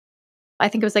I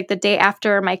think it was like the day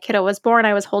after my kiddo was born,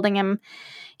 I was holding him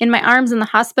in my arms in the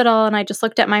hospital, and I just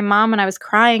looked at my mom and I was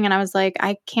crying, and I was like,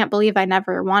 I can't believe I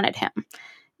never wanted him.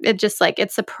 It just like,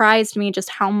 it surprised me just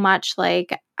how much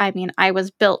like, I mean, I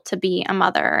was built to be a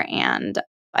mother, and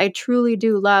I truly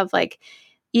do love, like,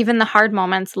 even the hard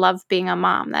moments, love being a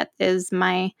mom. That is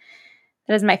my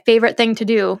favorite thing to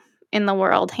do in the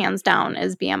world, hands down,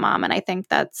 is be a mom. And I think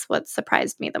that's what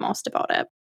surprised me the most about it.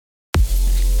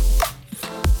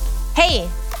 Hey,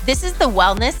 this is the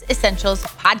Wellness Essentials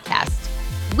Podcast.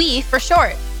 We for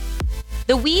short.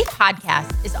 The We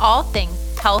Podcast is all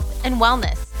things health and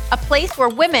wellness, a place where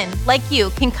women like you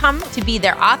can come to be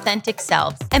their authentic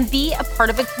selves and be a part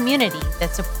of a community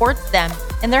that supports them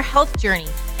in their health journey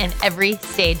in every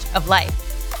stage of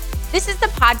life. This is the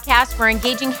podcast where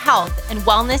engaging health and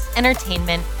wellness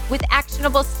entertainment with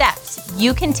actionable steps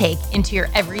you can take into your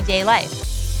everyday life.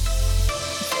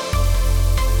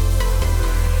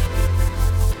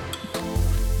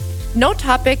 No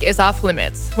topic is off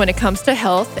limits when it comes to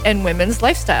health and women's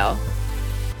lifestyle.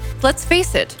 Let's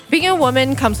face it, being a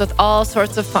woman comes with all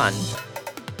sorts of fun.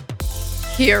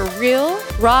 Hear real,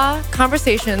 raw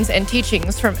conversations and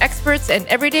teachings from experts and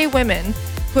everyday women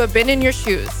who have been in your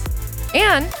shoes,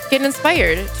 and get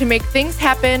inspired to make things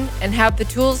happen and have the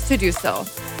tools to do so.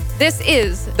 This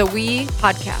is the We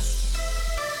Podcast.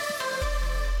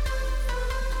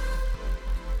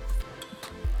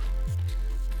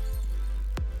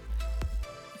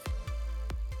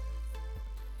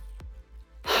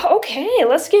 Okay,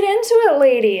 let's get into it,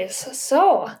 ladies.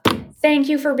 So, thank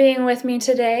you for being with me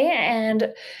today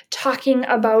and talking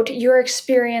about your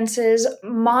experiences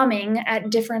momming at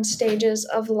different stages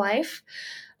of life.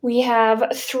 We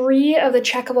have 3 of the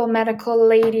Checkable medical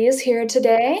ladies here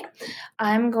today.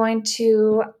 I'm going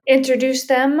to introduce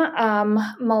them,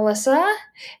 Melissa,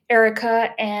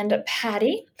 Erica, and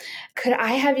Patty. Could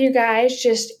I have you guys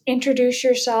just introduce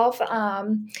yourself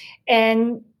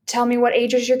and tell me what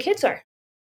ages your kids are?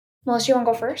 Melissa, you want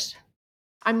to go first?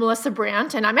 I'm Melissa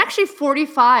Brandt, and I'm actually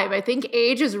 45. I think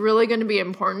age is really going to be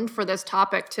important for this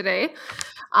topic today.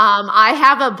 I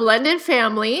have a blended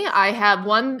family. I have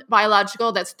one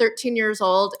biological that's 13 years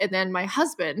old, and then my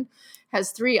husband has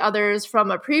 3 others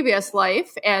from a previous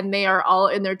life, and they are all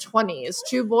in their 20s,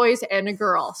 2 boys and a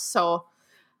girl. So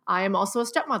I am also a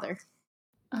stepmother.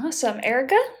 Awesome.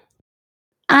 Erica?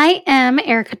 I am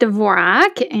Erica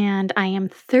Dvorak, and I am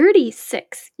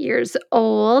 36 years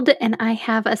old, and I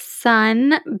have a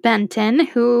son, Benton,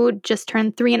 who just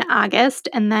turned 3 in August,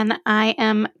 and then I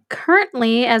am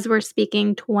currently, as we're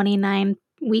speaking, 29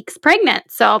 weeks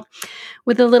pregnant, so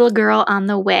with a little girl on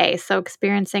the way, so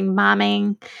experiencing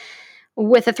momming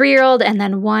with a 3-year-old and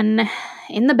then one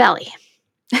in the belly.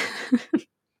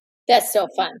 That's so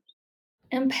fun.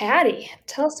 And Patty,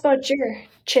 tell us about your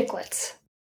chicklets.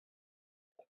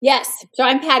 Yes. So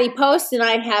I'm Patty Post, and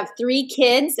I have 3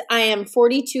 kids. I am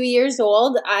 42 years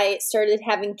old. I started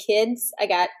having kids. I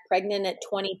got pregnant at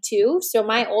 22. So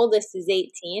my oldest is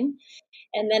 18.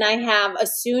 And then I have a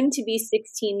soon-to-be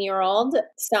 16-year-old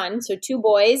son, so 2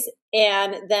 boys.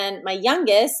 And then my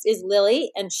youngest is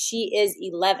Lily, and she is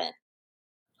 11.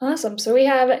 Awesome. So we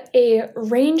have a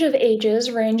range of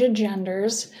ages, range of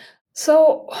genders.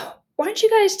 So why don't you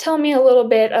guys tell me a little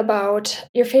bit about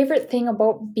your favorite thing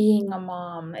about being a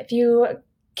mom? If you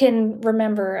can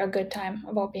remember a good time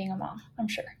about being a mom, I'm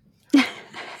sure.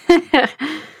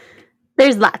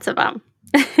 There's lots of them.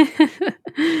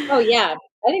 Oh, yeah.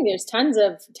 I think there's tons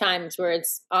of times where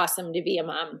it's awesome to be a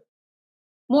mom.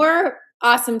 More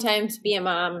awesome times to be a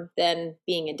mom than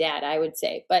being a dad, I would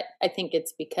say. But I think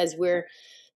it's because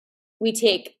we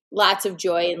take lots of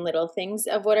joy in little things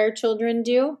of what our children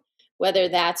do. Whether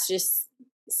that's just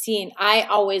seeing, I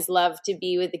always love to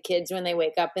be with the kids when they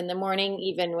wake up in the morning,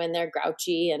 even when they're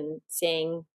grouchy and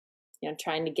saying,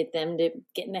 trying to get them to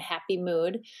get in a happy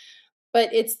mood.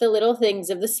 But it's the little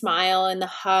things of the smile and the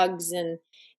hugs and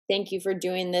thank you for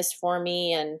doing this for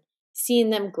me and seeing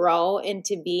them grow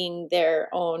into being their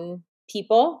own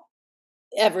people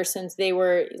ever since they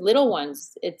were little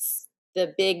ones. It's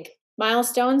the big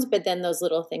milestones, but then those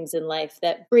little things in life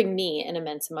that bring me an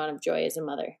immense amount of joy as a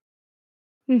mother.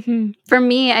 Mm-hmm. For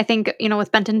me, I think,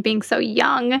 with Benton being so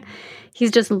young,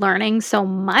 he's just learning so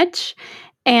much.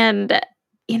 And,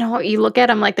 you look at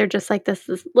them like they're just like this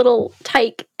little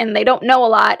tyke and they don't know a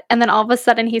lot. And then all of a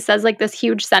sudden he says like this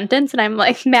huge sentence. And I'm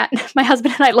like, Matt, my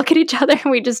husband and I look at each other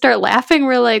and we just start laughing.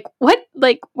 We're like, what?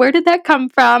 Like, where did that come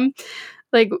from?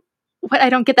 Like, what? I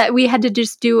don't get that. We had to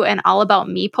just do an all about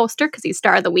me poster because he's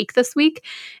star of the week this week.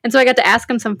 And so I got to ask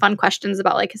him some fun questions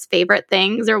about like his favorite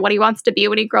things or what he wants to be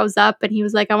when he grows up. And he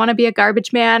was like, I want to be a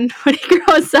garbage man when he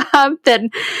grows up.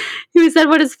 And he said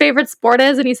what his favorite sport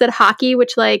is. And he said hockey,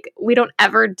 which like we don't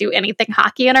ever do anything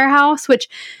hockey in our house, which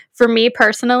for me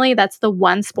personally, that's the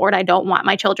one sport I don't want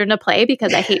my children to play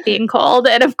because I hate being cold.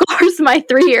 And of course, my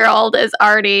 3-year-old is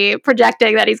already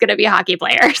projecting that he's going to be a hockey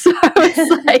player. So I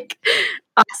was like,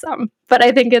 awesome. But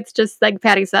I think it's just like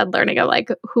Patty said, learning of like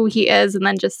who he is and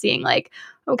then just seeing like,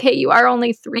 okay, you are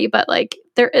only 3, but like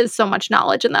there is so much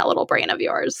knowledge in that little brain of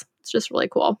yours. It's just really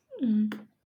cool. Mm.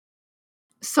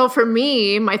 So for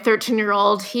me, my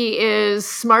 13-year-old, he is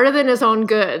smarter than his own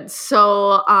goods.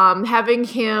 So having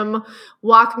him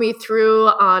walk me through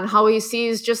on how he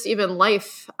sees just even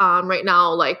life right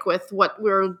now, like with what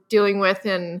we're dealing with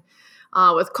in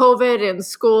with COVID and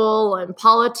school and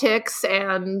politics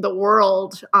and the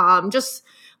world, just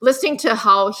listening to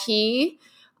how he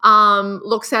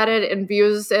looks at it and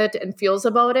views it and feels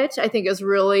about it, I think is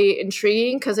really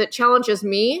intriguing because it challenges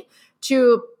me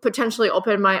to potentially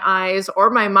open my eyes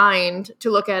or my mind to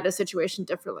look at a situation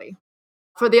differently.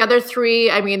 For the other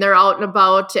 3, I mean, they're out and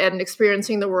about and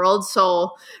experiencing the world.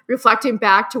 So reflecting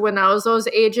back to when I was those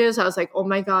ages, I was like, oh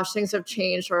my gosh, things have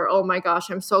changed. Or, oh my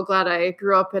gosh, I'm so glad I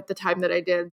grew up at the time that I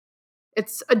did.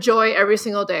 It's a joy every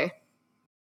single day.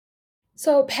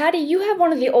 So, Patty, you have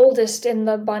one of the oldest in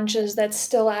the bunches that's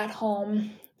still at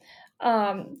home.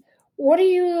 What do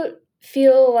you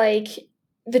feel like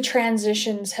the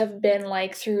transitions have been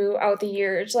like throughout the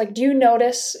years? Like, do you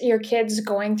notice your kids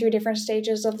going through different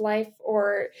stages of life,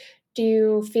 or do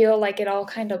you feel like it all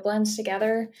kind of blends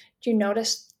together? Do you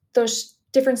notice those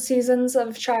different seasons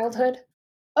of childhood?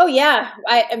 Oh, yeah.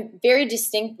 I am very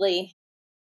distinctly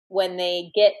when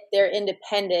they get their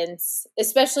independence,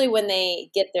 especially when they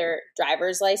get their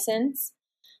driver's license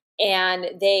and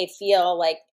they feel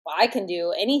like, well, I can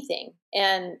do anything.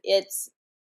 And it's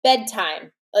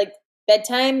bedtime. Like,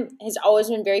 bedtime has always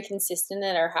been very consistent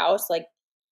at our house. Like,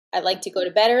 I like to go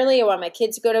to bed early. I want my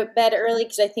kids to go to bed early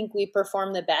because I think we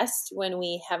perform the best when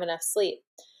we have enough sleep.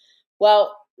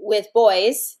 Well, with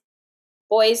boys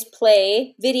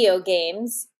play video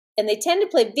games, and they tend to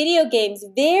play video games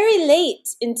very late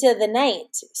into the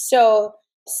night. So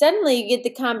suddenly you get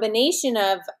the combination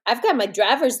of, I've got my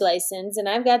driver's license and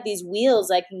I've got these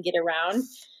wheels I can get around.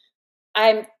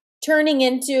 I'm turning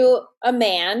into a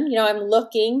man, I'm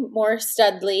looking more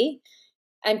studly.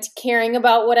 I'm caring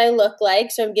about what I look like.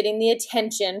 So I'm getting the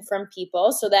attention from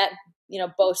people. So that,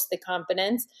 boasts the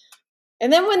confidence.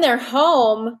 And then when they're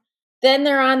home, then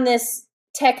they're on this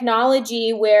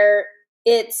technology where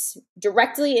it's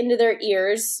directly into their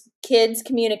ears, kids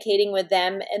communicating with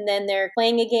them, and then they're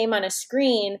playing a game on a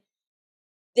screen.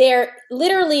 They're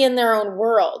literally in their own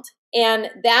world. And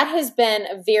that has been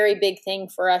a very big thing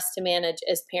for us to manage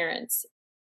as parents.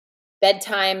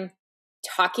 Bedtime,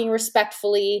 talking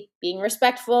respectfully, being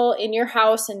respectful in your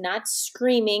house and not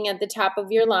screaming at the top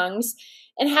of your lungs,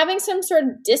 and having some sort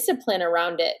of discipline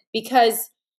around it,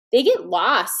 because they get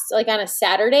lost. Like on a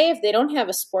Saturday, if they don't have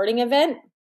a sporting event,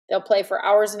 they'll play for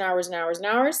hours and hours and hours and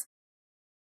hours.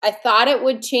 I thought it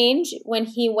would change when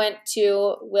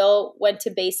Will went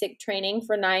to basic training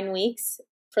for 9 weeks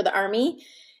for the Army,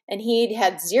 and he'd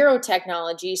had 0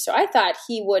 technology. So I thought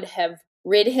he would have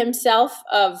rid himself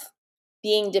of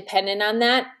being dependent on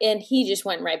that, and he just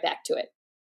went right back to it.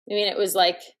 I mean, it was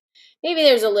like, maybe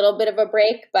there's a little bit of a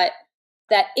break, but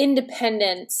that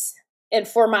independence, and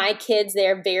for my kids,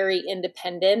 they're very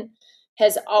independent,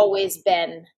 has always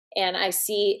been. And I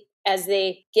see as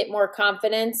they get more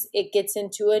confidence, it gets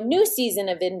into a new season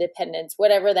of independence,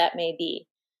 whatever that may be.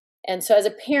 And so as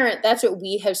a parent, that's what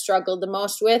we have struggled the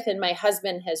most with. And my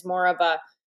husband has more of a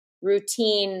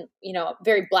routine,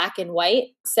 very black and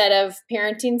white set of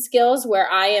parenting skills, where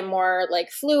I am more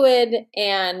like fluid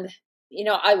and,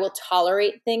 I will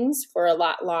tolerate things for a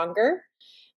lot longer,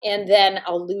 and then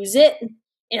I'll lose it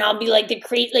and I'll be like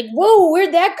whoa,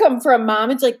 where'd that come from,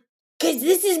 Mom? It's like, because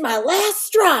this is my last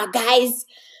straw, guys.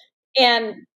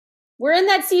 And we're in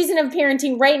that season of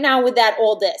parenting right now with that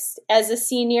oldest as a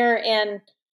senior and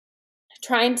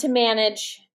trying to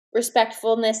manage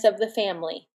respectfulness of the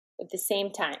family at the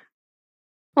same time.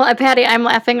 Well, Patty, I'm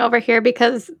laughing over here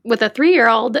because with a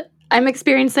 3-year-old, I'm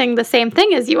experiencing the same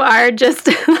thing as you are, just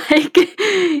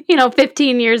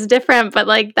 15 years different. But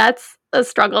like, that's a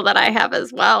struggle that I have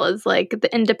as well, is like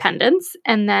the independence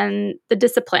and then the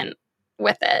discipline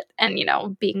with it, and,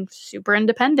 being super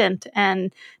independent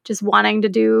and just wanting to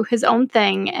do his own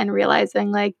thing and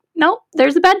realizing like, nope,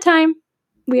 there's a bedtime.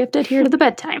 We have to adhere to the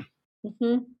bedtime.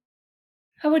 Mm-hmm.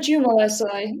 How about you, Melissa?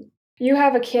 You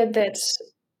have a kid that's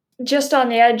just on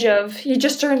the edge of, he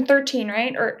just turned 13,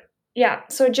 right? Or, yeah,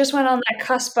 so it just went on that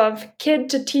cusp of kid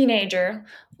to teenager.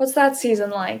 What's that season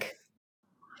like?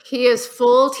 He is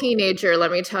full teenager,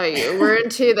 let me tell you. We're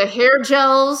into the hair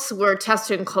gels. We're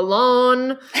testing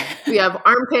cologne. We have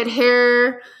armpit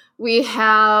hair. We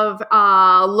have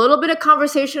a little bit of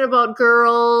conversation about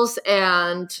girls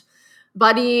and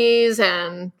buddies.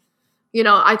 And,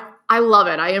 I love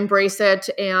it. I embrace it.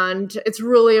 And it's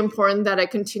really important that I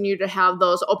continue to have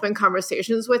those open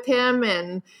conversations with him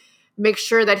and make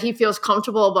sure that he feels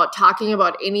comfortable about talking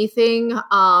about anything,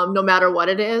 no matter what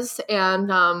it is.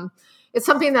 And it's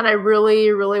something that I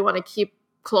really, really want to keep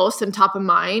close and top of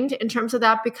mind in terms of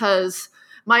that, because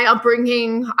my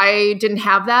upbringing, I didn't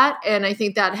have that. And I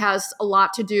think that has a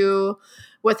lot to do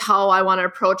with how I want to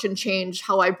approach and change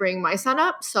how I bring my son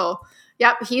up. So,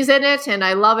 yep, he's in it and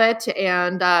I love it.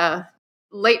 And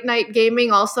late night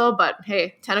gaming also, but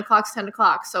hey, 10 o'clock's 10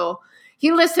 o'clock. So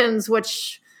he listens,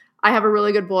 which I have a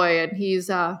really good boy, and he's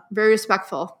very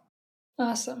respectful.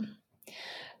 Awesome.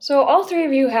 So all three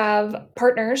of you have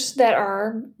partners that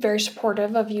are very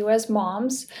supportive of you as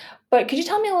moms, but could you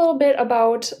tell me a little bit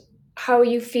about how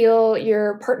you feel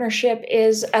your partnership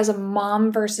is as a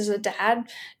mom versus a dad?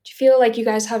 Do you feel like you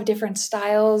guys have different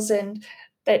styles and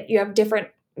that you have different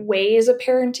ways of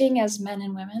parenting as men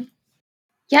and women?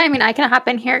 Yeah, I mean, I can hop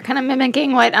in here kind of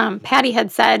mimicking what Patty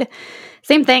had said.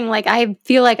 Same thing, like I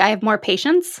feel like I have more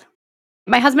patience.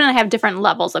 My husband and I have different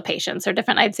levels of patience, or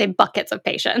different, I'd say, buckets of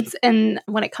patience. And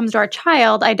when it comes to our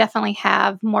child, I definitely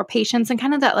have more patience and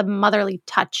kind of that motherly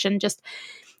touch. And just,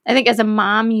 I think as a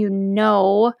mom,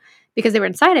 because they were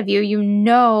inside of you, you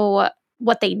know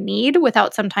what they need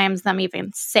without sometimes them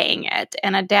even saying it.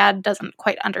 And a dad doesn't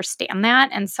quite understand that.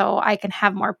 And so I can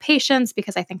have more patience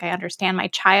because I think I understand my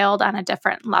child on a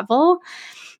different level.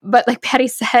 But like Patty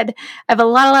said, I have a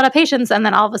lot of patience. And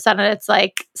then all of a sudden it's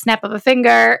like snap of a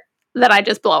finger that I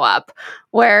just blow up,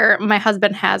 where my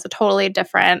husband has a totally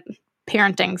different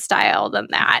parenting style than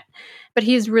that. But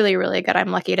he's really, really good.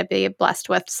 I'm lucky to be blessed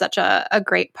with such a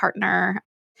great partner.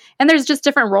 And there's just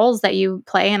different roles that you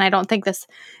play. And I don't think this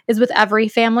is with every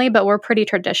family, but we're pretty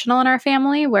traditional in our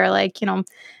family where, like,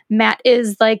 Matt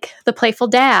is like the playful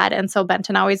dad. And so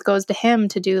Benton always goes to him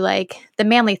to do like the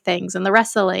manly things and the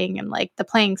wrestling and like the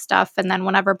playing stuff. And then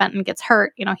whenever Benton gets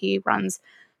hurt, he runs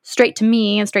straight to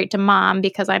me and straight to mom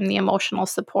because I'm the emotional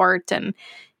support. And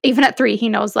even at 3, he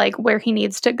knows like where he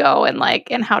needs to go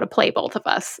and how to play both of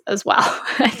us as well,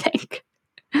 I think.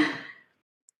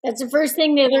 That's the first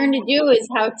thing they learn to do is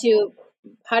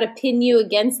how to pin you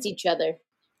against each other.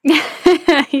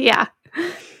 Yeah.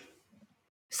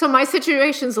 So my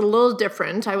situation's a little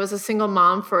different. I was a single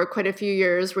mom for quite a few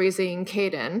years raising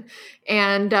Caden.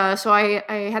 And so I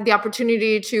had the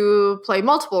opportunity to play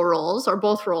multiple roles, or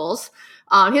both roles.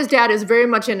 His dad is very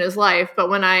much in his life, but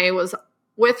when I was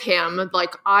with him,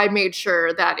 like, I made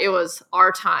sure that it was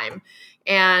our time.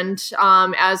 And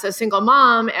as a single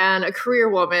mom and a career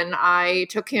woman, I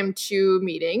took him to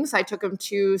meetings. I took him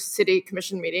to city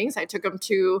commission meetings. I took him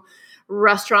to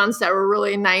restaurants that were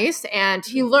really nice. And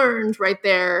he learned right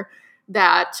there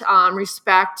that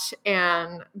respect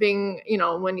and being,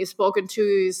 when you've spoken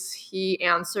to, he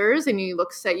answers and he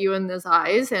looks at you in his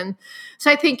eyes. And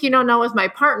so I think, now with my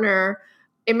partner,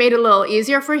 it made it a little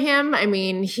easier for him. I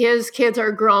mean, his kids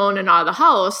are grown and out of the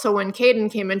house. So when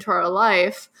Caden came into our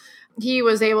life, he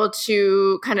was able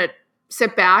to kind of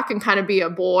sit back and kind of be a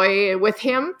boy with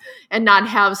him and not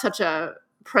have such a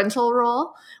parental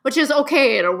role, which is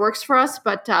okay. And it works for us.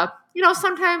 But,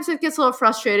 sometimes it gets a little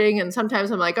frustrating. And sometimes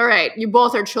I'm like, all right, you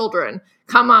both are children.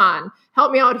 Come on,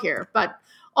 help me out here. But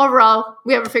overall,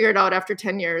 we have it figured out after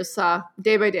 10 years,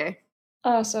 day by day.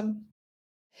 Awesome.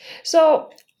 So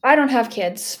I don't have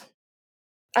kids.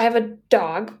 I have a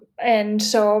dog. And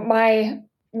so my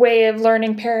way of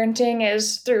learning parenting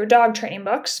is through dog training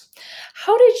books.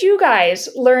 How did you guys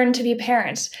learn to be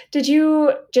parents? Did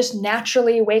you just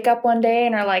naturally wake up one day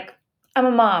and are like, I'm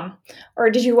a mom? Or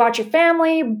did you watch your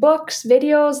family, books,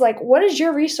 videos? Like, what is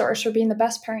your resource for being the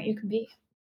best parent you can be?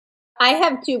 I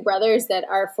have 2 brothers that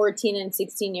are 14 and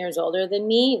 16 years older than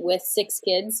me with 6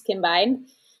 kids combined.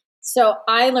 So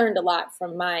I learned a lot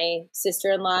from my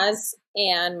sister-in-laws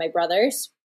and my brothers.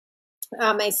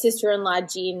 My sister-in-law,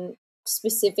 Jean,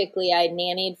 specifically, I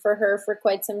nannied for her for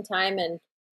quite some time. And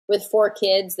with 4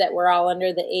 kids that were all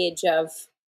under the age of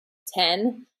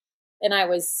 10, and I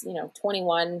was,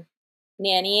 21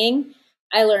 nannying,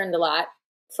 I learned a lot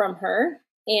from her.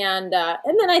 And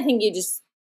then I think you just,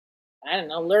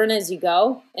 learn as you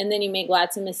go. And then you make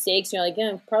lots of mistakes. You're like,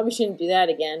 probably shouldn't do that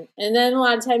again. And then a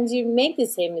lot of times you make the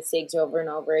same mistakes over and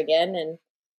over again. And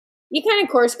you kind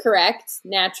of course correct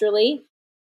naturally.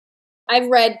 I've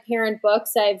read parent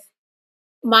books.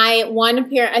 My one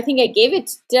parent, I think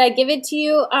did I give it to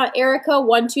you, Erica,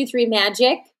 1, 2, 3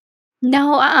 Magic?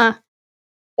 No,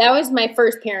 That was my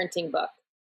first parenting book.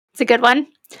 It's a good one.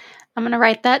 I'm going to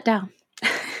write that down.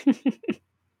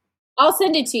 I'll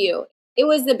send it to you. It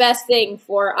was the best thing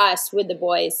for us with the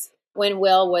boys when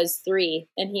Will was 3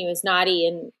 and he was naughty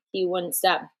and he wouldn't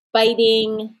stop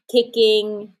biting,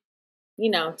 kicking,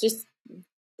 just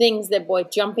things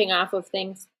that jumping off of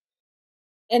things.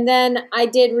 And then I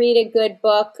did read a good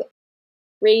book,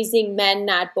 Raising Men,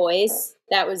 Not Boys.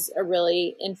 That was a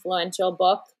really influential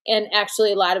book. And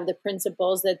actually, a lot of the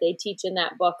principles that they teach in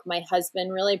that book, my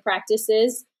husband really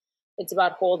practices. It's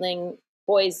about holding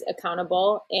boys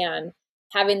accountable and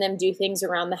having them do things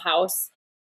around the house.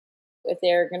 If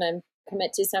they're going to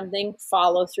commit to something,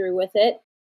 follow through with it.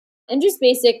 And just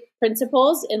basic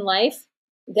principles in life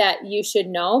that you should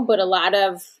know. But a lot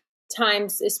of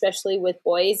times, especially with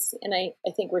boys, and I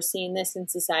think we're seeing this in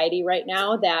society right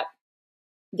now, that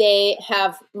they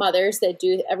have mothers that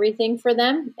do everything for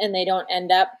them and they don't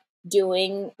end up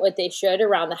doing what they should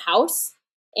around the house.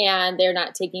 And they're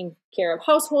not taking care of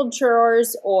household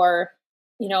chores or,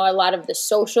 a lot of the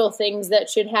social things that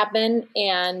should happen.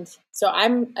 And so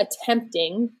I'm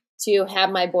attempting to have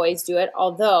my boys do it,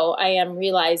 although I am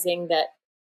realizing that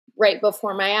right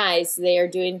before my eyes, they are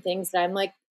doing things that I'm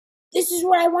like, this is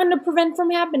what I wanted to prevent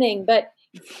from happening, but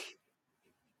it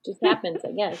just happens,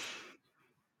 I guess.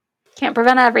 Can't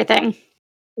prevent everything.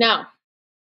 No.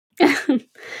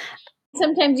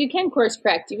 Sometimes you can course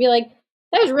correct. You'd be like,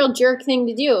 that was a real jerk thing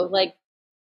to do. Like,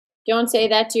 don't say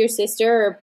that to your sister,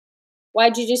 or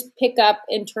why'd you just pick up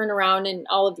and turn around and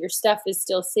all of your stuff is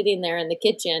still sitting there in the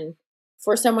kitchen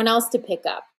for someone else to pick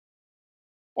up?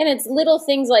 And it's little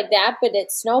things like that, but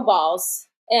it snowballs.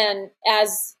 And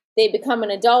as they become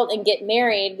an adult and get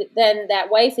married, then that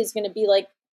wife is going to be like,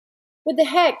 what the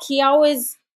heck? He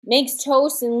always makes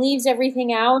toast and leaves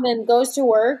everything out and goes to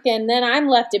work, and then I'm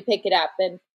left to pick it up.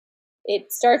 And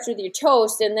it starts with your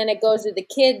toast, and then it goes to the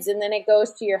kids, and then it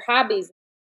goes to your hobbies.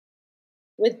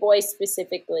 With boys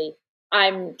specifically,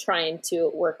 I'm trying to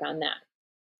work on that.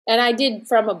 And I did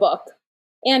from a book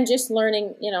and just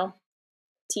learning,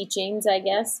 teachings, I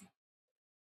guess.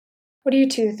 What do you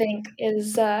two think?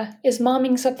 Is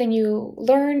momming something you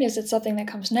learn? Is it something that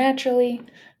comes naturally?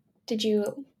 Did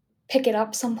you pick it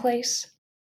up someplace?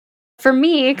 For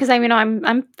me, because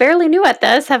I'm fairly new at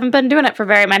this, haven't been doing it for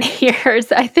very many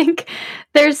years. I think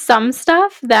there's some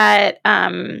stuff that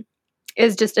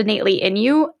is just innately in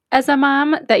you as a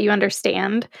mom that you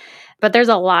understand. But there's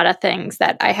a lot of things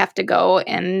that I have to go,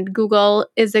 and Google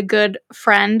is a good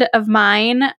friend of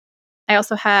mine. I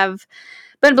also have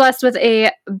been blessed with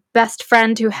a best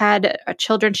friend who had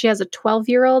children. She has a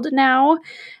 12-year-old now.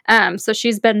 So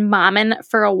she's been momming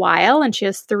for a while, and she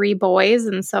has 3 boys.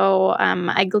 And so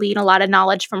I glean a lot of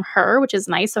knowledge from her, which is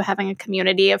nice. So having a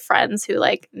community of friends who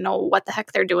know what the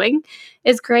heck they're doing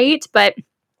is great. But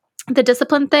the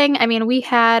discipline thing, we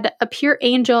had a pure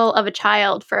angel of a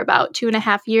child for about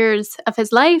 2.5 years of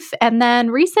his life. And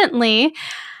then recently,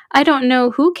 I don't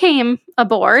know who came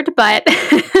aboard, but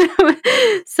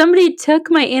somebody took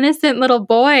my innocent little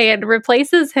boy and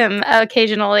replaces him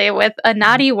occasionally with a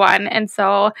naughty one. And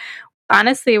so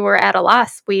honestly, we're at a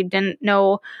loss. We didn't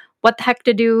know what the heck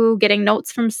to do getting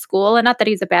notes from school. And not that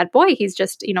he's a bad boy. He's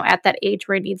just, at that age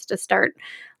where he needs to start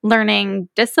learning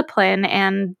discipline.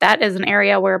 And that is an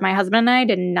area where my husband and I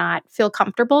did not feel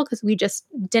comfortable because we just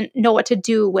didn't know what to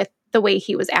do with the way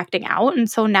he was acting out. And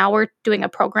so now we're doing a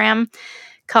program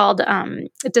called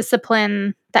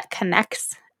Discipline That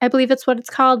Connects. I believe it's what it's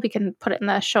called. We can put it in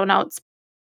the show notes.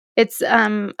 It's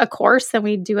a course, and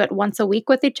we do it once a week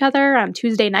with each other on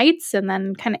Tuesday nights, and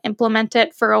then kind of implement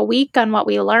it for a week on what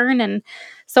we learn. And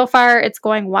so far it's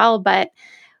going well, but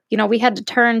we had to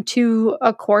turn to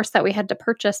a course that we had to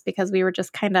purchase because we were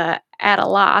just kind of at a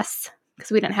loss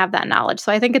because we didn't have that knowledge.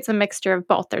 So I think it's a mixture of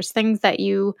both. There's things that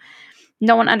you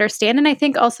know and understand, and I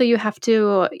think also you have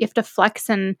to flex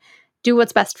and do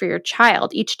what's best for your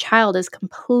child. Each child is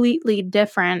completely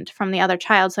different from the other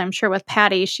child. So I'm sure with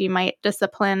Patty, she might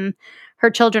discipline her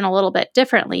children a little bit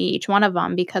differently, each one of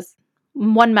them, because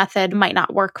one method might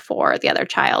not work for the other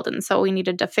child. And so we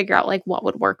needed to figure out what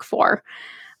would work for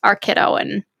our kiddo.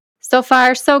 And so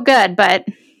far, so good. But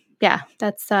yeah,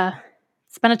 that's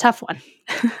it's been a tough one.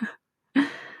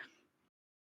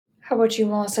 How about you,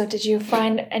 Melissa? Did you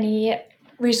find any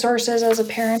resources as a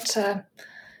parent to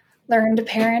learn to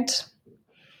parent?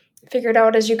 Figure it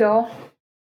out as you go?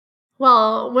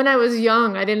 Well, when I was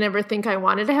young, I didn't ever think I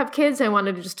wanted to have kids. I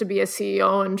wanted just to be a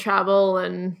CEO and travel,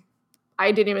 and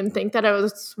I didn't even think that I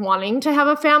was wanting to have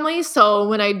a family. So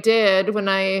when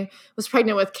I was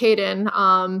pregnant with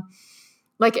Caden,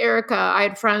 like Erica, I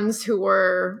had friends who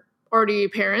were already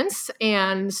parents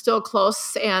and still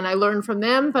close, and I learned from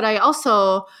them. But I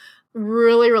also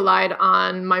really relied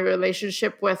on my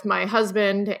relationship with my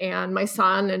husband and my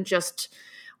son, and just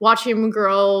watching him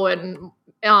grow. And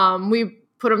we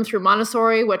put him through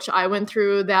Montessori, which I went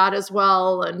through that as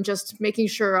well, and just making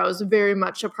sure I was very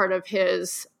much a part of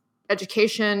his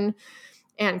education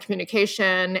and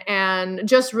communication, and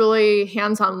just really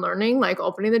hands-on learning, like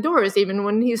opening the doors even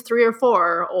when he's 3 or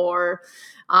 4, or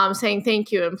saying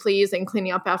thank you and please and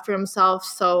cleaning up after himself.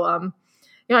 So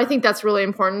I think that's really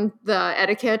important, the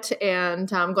etiquette, and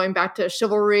going back to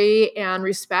chivalry and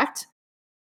respect.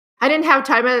 I didn't have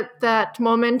time at that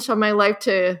moment of my life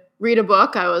to read a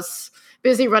book. I was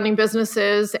busy running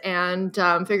businesses and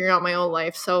figuring out my own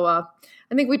life. So I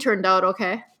think we turned out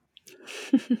okay.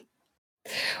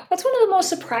 What's one of the most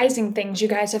surprising things you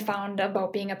guys have found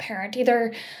about being a parent,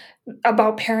 either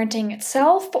about parenting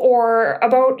itself or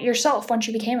about yourself once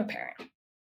you became a parent?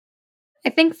 I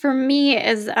think for me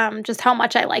is just how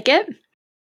much I like it.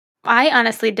 I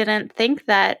honestly didn't think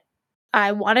that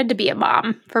I wanted to be a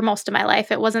mom for most of my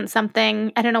life. It wasn't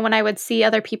something, I don't know, when I would see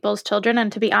other people's children,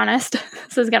 and to be honest,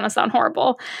 this is going to sound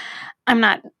horrible, I'm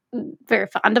not very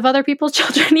fond of other people's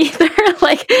children either.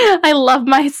 Like, I love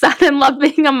my son and love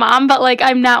being a mom, but like,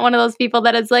 I'm not one of those people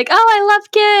that is like, oh, I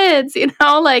love kids,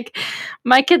 like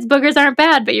my kids' boogers aren't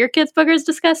bad, but your kids' boogers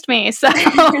disgust me. So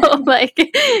like,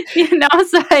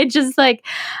 so I just like,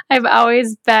 I've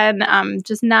always been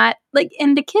just not like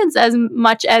into kids as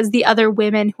much as the other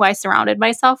women who I surrounded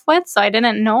myself with. So I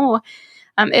didn't know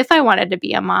if I wanted to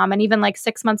be a mom. And even like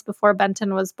 6 months before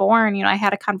Benton was born, I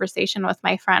had a conversation with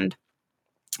my friend,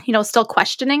 still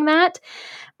questioning that.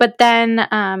 But then,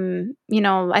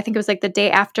 I think it was like the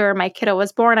day after my kiddo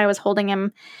was born, I was holding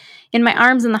him in my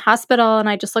arms in the hospital, and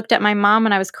I just looked at my mom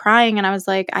and I was crying, and I was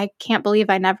like, I can't believe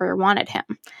I never wanted him.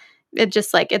 It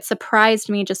just like, it surprised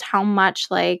me just how much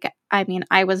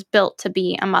I was built to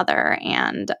be a mother,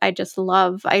 and I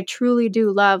truly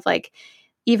do love, like,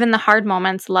 even the hard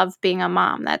moments, love being a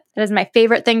mom. That is my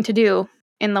favorite thing to do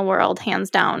in the world, hands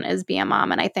down, is be a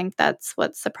mom. And I think that's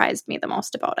what surprised me the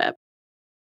most about it.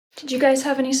 Did you guys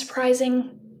have any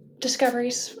surprising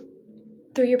discoveries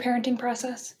through your parenting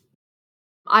process?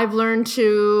 I've learned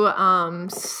to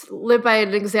live by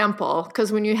an example,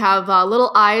 because when you have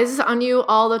little eyes on you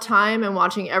all the time and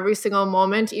watching every single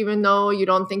moment, even though you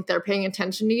don't think they're paying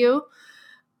attention to you,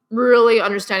 really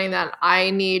understanding that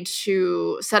I need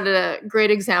to set a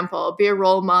great example, be a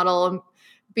role model,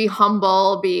 be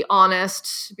humble, be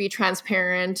honest, be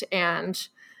transparent, and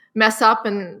mess up,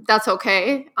 and that's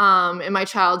okay in my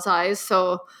child's eyes.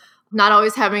 So not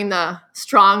always having the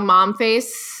strong mom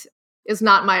face is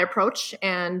not my approach.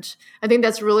 And I think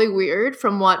that's really weird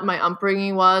from what my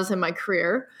upbringing was and my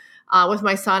career. With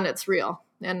my son, it's real,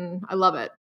 and I love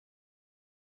it.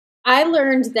 I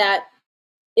learned that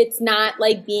it's not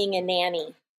like being a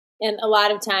nanny. And a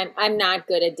lot of time, I'm not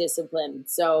good at discipline.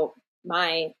 So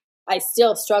I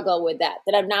still struggle with that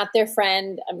I'm not their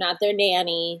friend, I'm not their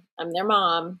nanny, I'm their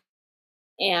mom.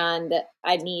 And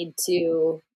I need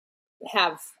to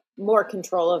have more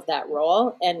control of that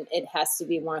role, and it has to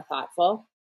be more thoughtful.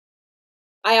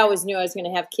 I always knew I was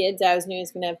going to have kids. I always knew I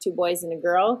was going to have 2 boys and a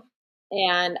girl.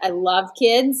 And I love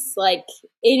kids. Like,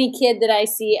 any kid that I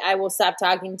see, I will stop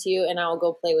talking to you and I will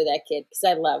go play with that kid, because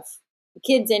I love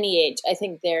kids any age. I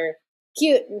think they're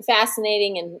cute and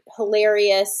fascinating and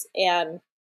hilarious, and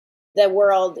the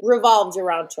world revolves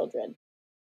around children.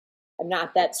 I'm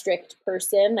not that strict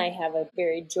person. I have a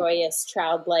very joyous,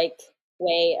 childlike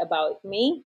way about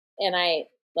me, and I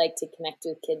like to connect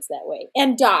with kids that way.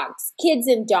 And dogs, kids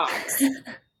and dogs.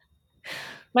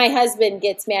 My husband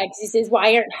gets mad because he says,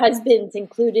 why aren't husbands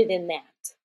included in that?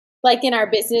 Like, in our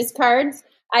business cards,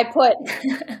 I put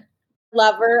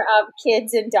lover of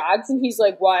kids and dogs, and he's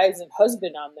like, why isn't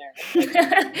husband on there?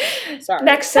 Like, sorry.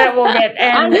 Next set we'll get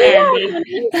Andy.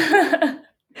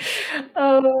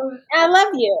 Oh, I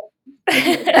love you.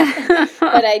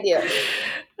 But I do.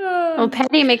 Well,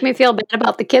 Patty, make me feel bad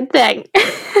about the kid thing.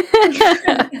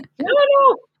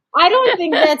 No. I don't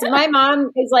think that's, my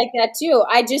mom is like that too.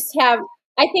 I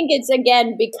think it's,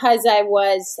 again, because I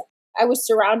was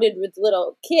surrounded with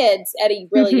little kids at a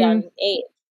really young age.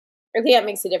 I think that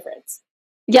makes a difference.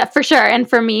 Yeah, for sure. And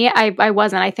for me, I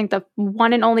wasn't. I think the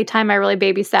one and only time I really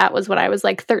babysat was when I was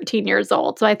like 13 years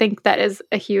old. So I think that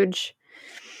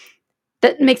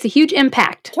makes a huge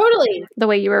impact. Totally. The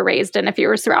way you were raised, and if you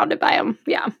were surrounded by them.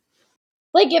 Yeah.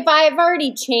 Like, if I've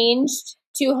already changed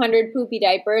 200 poopy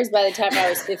diapers by the time I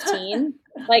was 15,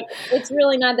 Like, it's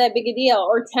really not that big a deal.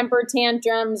 Or temper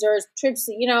tantrums or trips,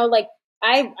 like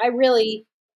I really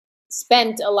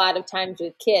spent a lot of times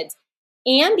with kids.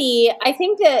 Andy, I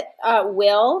think that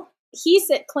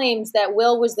claims that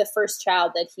Will was the first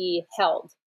child that he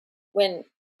held when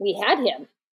we had him.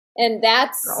 And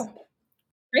that's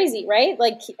crazy, right?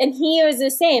 Like, and he was the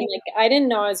same. Like, I didn't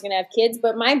know I was going to have kids,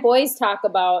 but my boys talk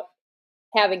about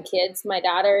having kids. My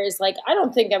daughter is like, I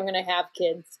don't think I'm going to have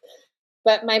kids,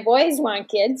 but my boys want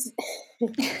kids.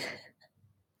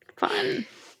 Fun.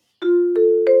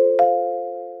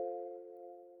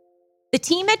 The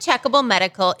team at Checkable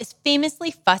Medical is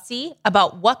famously fussy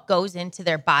about what goes into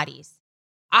their bodies.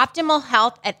 Optimal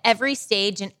health at every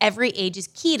stage and every age is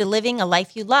key to living a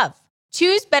life you love.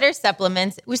 Choose better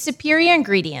supplements with superior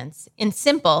ingredients in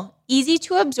simple,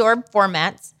 easy-to-absorb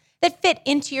formats that fit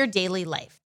into your daily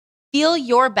life. Feel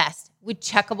your best with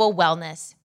Checkable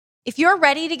Wellness. If you're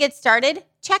ready to get started,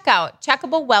 check out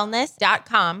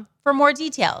checkablewellness.com for more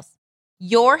details.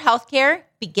 Your healthcare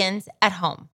begins at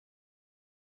home.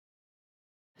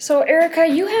 So, Erica,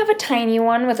 you have a tiny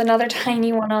one with another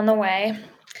tiny one on the way.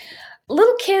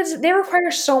 Little kids, they require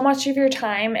so much of your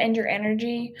time and your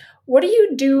energy. What do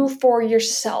you do for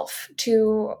yourself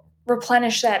to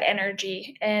replenish that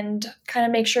energy and kind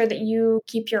of make sure that you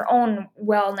keep your own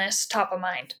wellness top of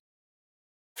mind?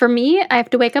 For me, I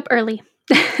have to wake up early.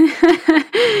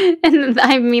 And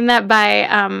I mean that by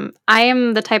I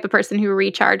am the type of person who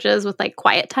recharges with like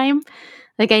quiet time.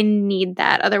 Like, I need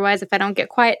that. Otherwise, if I don't get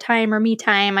quiet time or me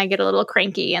time, I get a little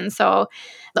cranky. And so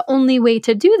the only way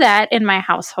to do that in my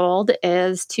household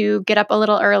is to get up a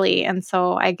little early. And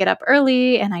so I get up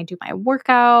early and I do my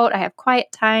workout. I have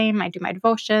quiet time. I do my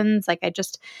devotions. Like,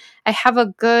 I have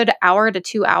a good hour to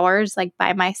 2 hours like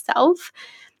by myself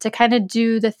to kind of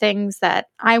do the things that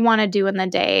I want to do in the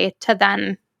day to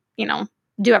then,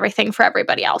 do everything for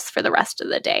everybody else for the rest of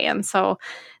the day. And so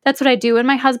that's what I do. And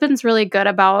my husband's really good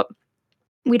about,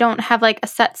 we don't have like a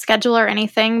set schedule or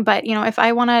anything, but if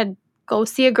I want to go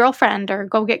see a girlfriend or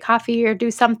go get coffee or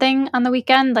do something on the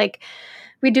weekend, like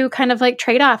we do kind of like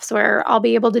trade-offs where I'll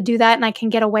be able to do that and I can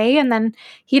get away. And then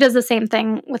he does the same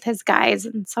thing with his guys.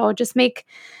 And so just make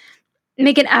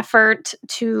an effort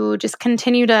to just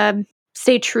continue to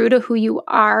stay true to who you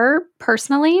are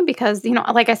personally, because,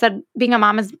 like I said, being a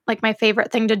mom is like my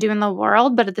favorite thing to do in the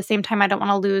world, but at the same time, I don't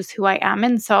want to lose who I am.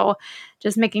 And so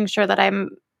just making sure that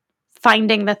I'm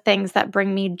finding the things that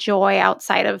bring me joy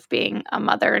outside of being a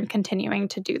mother and continuing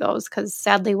to do those. Because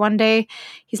sadly, one day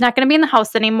he's not going to be in the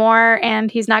house anymore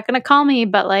and he's not going to call me,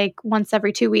 but like once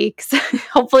every 2 weeks,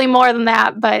 hopefully more than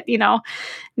that. But,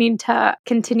 need to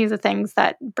continue the things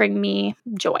that bring me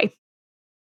joy.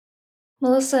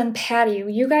 Melissa and Patty,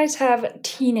 you guys have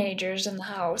teenagers in the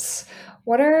house.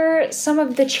 What are some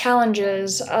of the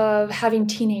challenges of having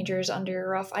teenagers under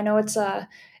your roof? I know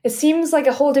it seems like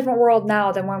a whole different world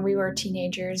now than when we were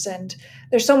teenagers, and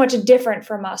they're so much different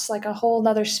from us, like a whole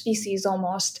other species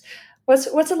almost. What's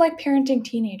it like parenting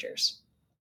teenagers?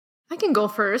 I can go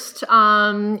first.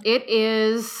 It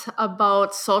is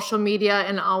about social media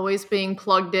and always being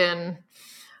plugged in.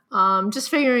 Just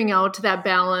figuring out that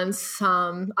balance.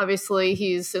 Obviously,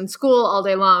 he's in school all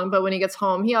day long, but when he gets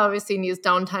home, he obviously needs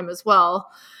downtime as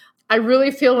well. I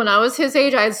really feel when I was his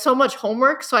age, I had so much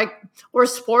homework, or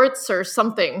sports or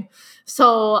something.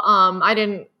 So I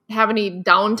didn't have any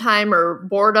downtime or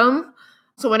boredom.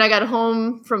 So when I got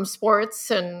home from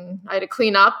sports and I had to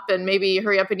clean up and maybe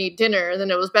hurry up and eat dinner, then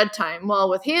it was bedtime. Well,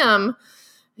 with him,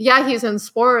 yeah, he's in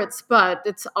sports, but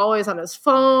it's always on his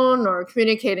phone or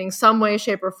communicating some way,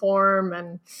 shape, or form.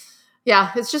 And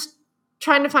yeah, it's just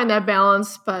trying to find that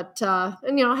balance, but,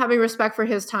 having respect for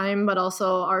his time, but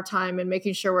also our time and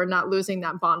making sure we're not losing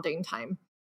that bonding time.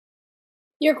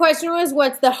 Your question was,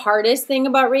 what's the hardest thing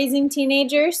about raising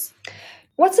teenagers?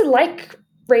 What's it like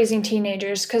raising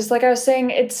teenagers? Because like I was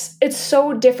saying, it's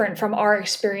so different from our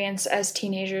experience as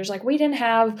teenagers. Like, we didn't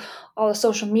have all the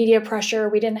social media pressure.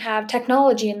 We didn't have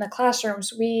technology in the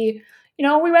classrooms. We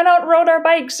went out and rode our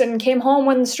bikes and came home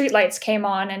when the streetlights came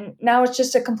on. And now it's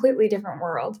just a completely different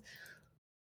world.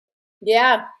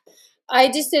 Yeah.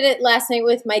 I just did it last night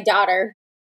with my daughter.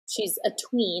 She's a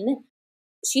tween.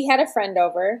 She had a friend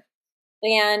over.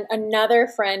 And another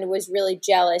friend was really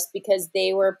jealous because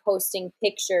they were posting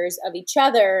pictures of each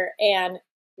other and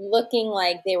looking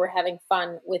like they were having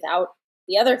fun without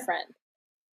the other friend.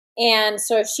 And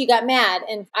so she got mad,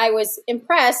 and I was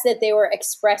impressed that they were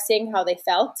expressing how they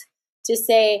felt, to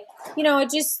say,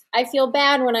 I feel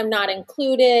bad when I'm not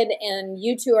included and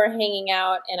you two are hanging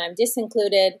out and I'm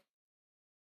disincluded.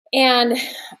 And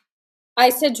I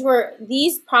said to her,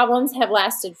 these problems have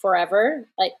lasted forever.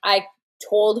 Like, I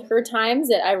told her times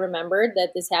that I remembered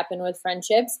that this happened with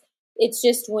friendships. It's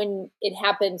just when it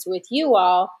happens with you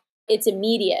all, it's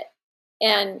immediate.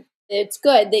 And it's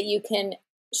good that you can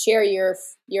share your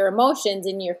emotions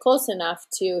and you're close enough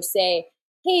to say,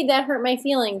 hey, that hurt my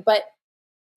feeling. But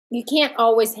you can't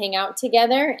always hang out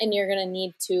together, and you're going to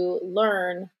need to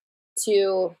learn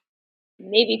to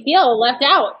maybe feel left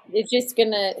out. It's just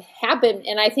going to happen.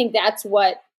 And I think that's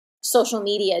what social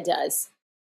media does.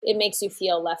 It makes you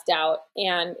feel left out,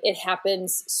 and it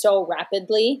happens so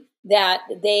rapidly that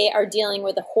they are dealing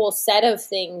with a whole set of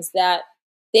things that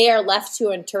they are left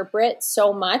to interpret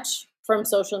so much from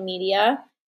social media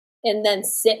and then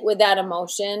sit with that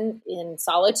emotion in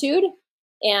solitude.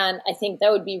 And I think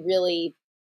that would be really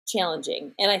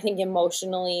challenging. And I think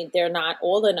emotionally they're not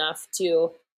old enough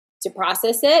to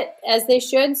process it as they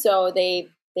should. So they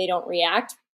don't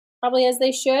react probably as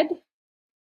they should.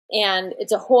 And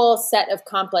it's a whole set of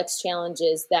complex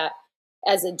challenges that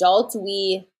as adults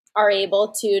we are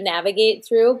able to navigate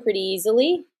through pretty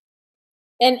easily.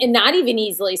 And not even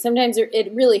easily. Sometimes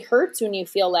it really hurts when you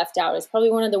feel left out. It's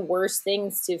probably one of the worst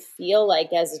things to feel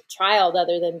like as a child,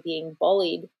 other than being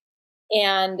bullied.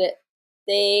 And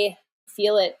they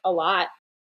feel it a lot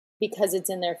because it's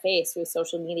in their face with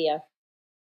social media.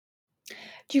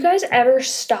 Do you guys ever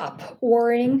stop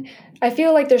worrying? I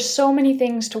feel like there's so many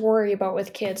things to worry about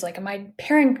with kids. Like, am I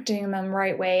parenting them the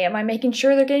right way? Am I making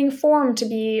sure they're getting formed to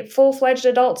be full-fledged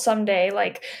adults someday?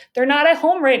 Like, they're not at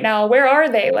home right now. Where are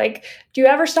they? Like, do you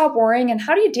ever stop worrying? And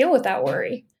how do you deal with that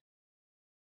worry?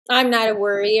 I'm not a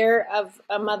worrier of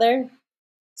a mother,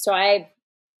 so I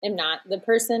am not the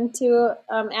person to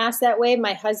ask that way.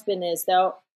 My husband is,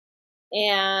 though.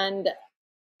 And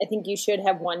I think you should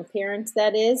have one parent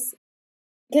that is.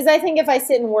 Because I think if I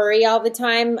sit and worry all the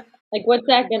time, like, what's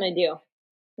that going to do?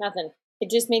 Nothing. It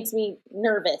just makes me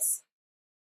nervous.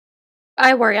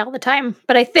 I worry all the time,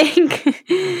 but I think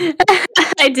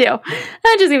I do.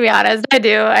 I'm just gonna be honest. I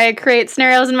do. I create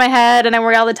scenarios in my head and I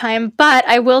worry all the time. But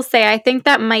I will say, I think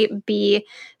that might be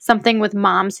something with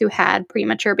moms who had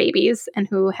premature babies and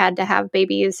who had to have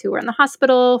babies who were in the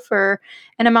hospital for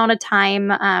an amount of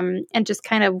time, and just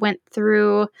kind of went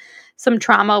through some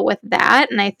trauma with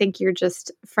that. And I think you're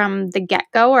just from the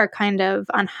get-go are kind of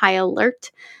on high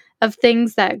alert of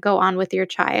things that go on with your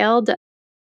child.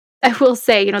 I will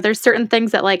say, there's certain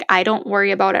things that like I don't worry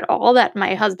about at all that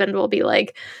my husband will be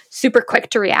like super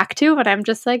quick to react to, and I'm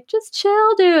just like, just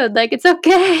chill, dude. Like, it's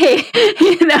okay,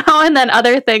 And then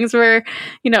other things where,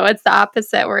 it's the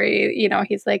opposite where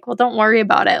he's like, well, don't worry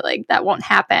about it. Like, that won't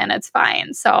happen. It's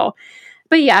fine. So,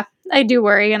 but yeah, I do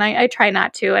worry, and I try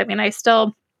not to. I mean,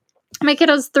 my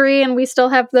kiddo's 3, and we still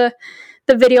have the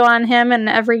video on him, and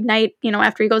every night,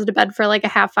 after he goes to bed for like a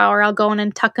half hour, I'll go in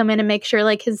and tuck him in and make sure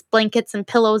like his blankets and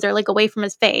pillows are like away from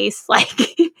his face. Like,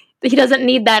 he doesn't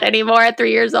need that anymore at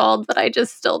 3 years old, but I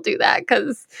just still do that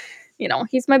because,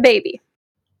 he's my baby.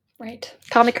 Right.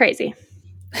 Call me crazy.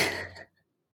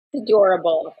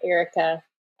 Adorable, Erica.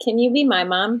 Can you be my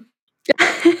mom?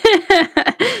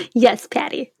 Yes,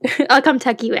 Patty. I'll come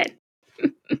tuck you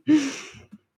in.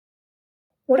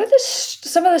 What are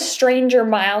some of the stranger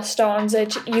milestones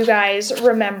that you guys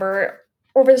remember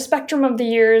over the spectrum of the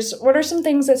years? What are some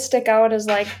things that stick out as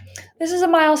like, this is a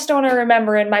milestone I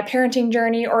remember in my parenting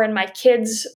journey or in my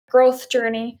kids' growth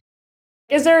journey?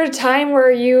 Is there a time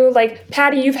where you, like,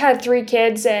 Patty, you've had 3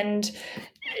 kids, and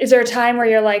is there a time where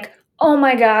you're like, oh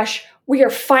my gosh, we are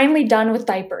finally done with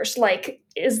diapers? Like,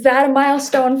 is that a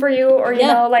milestone for you? Or,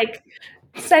 like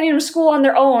sending them to school on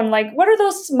their own? Like, what are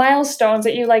those milestones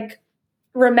that you like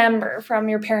remember from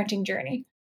your parenting journey?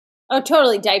 Oh,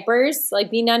 totally. Diapers,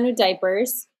 like being done with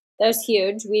diapers. That was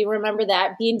huge. We remember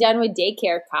that. Being done with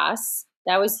daycare costs.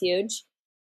 That was huge.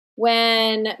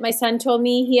 When my son told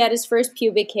me he had his first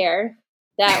pubic hair,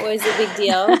 that was a big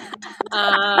deal.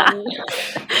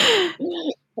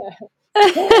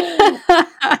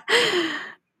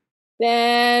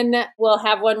 Then we'll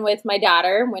have one with my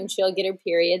daughter when she'll get her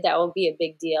period. That will be a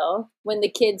big deal. When the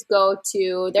kids go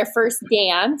to their first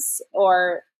dance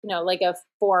or, like a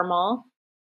formal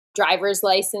driver's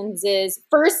licenses,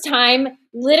 first time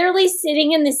literally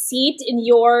sitting in the seat and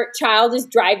your child is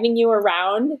driving you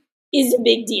around is a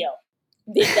big deal.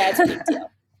 That's a big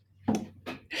deal.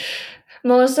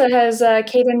 Melissa, has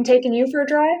Kaden taken you for a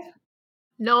drive?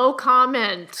 No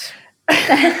comment.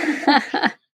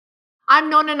 I'm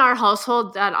known in our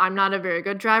household that I'm not a very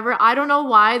good driver. I don't know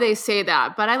why they say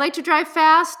that, but I like to drive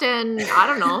fast, and I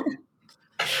don't know.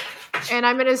 And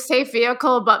I'm in a safe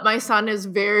vehicle, but my son is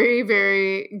very,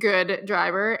 very good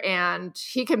driver, and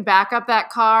he can back up that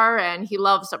car, and he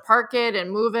loves to park it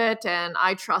and move it, and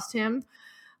I trust him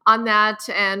on that.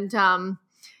 And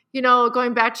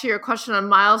Going back to your question on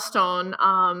milestone,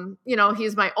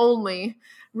 he's my only,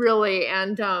 really.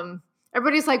 And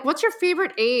everybody's like, what's your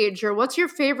favorite age, or what's your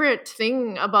favorite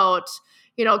thing about,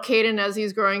 Caden as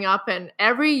he's growing up? And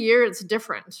every year it's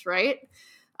different, right?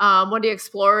 What he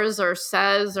explores or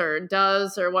says or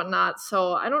does or whatnot.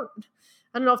 So I don't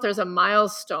know if there's a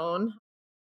milestone.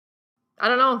 I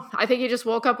don't know. I think he just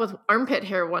woke up with armpit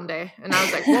hair one day, and I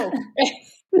was like, whoa.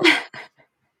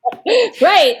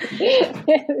 Right.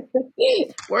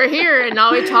 We're here, and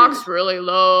now he talks really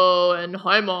low, and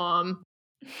hi, Mom.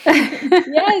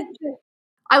 Yes.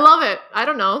 I love it. I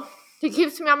don't know. He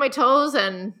keeps me on my toes,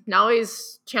 and now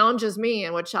he's challenges me,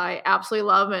 which I absolutely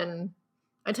love, and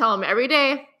I tell him every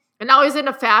day. And now he's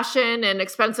into fashion and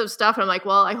expensive stuff. And I'm like,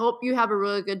 well, I hope you have a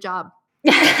really good job.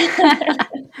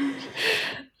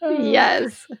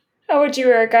 Yes. How would you,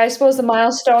 Erica? I suppose the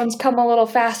milestones come a little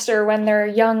faster when they're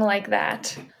young like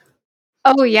that.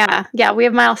 Oh, yeah. Yeah, we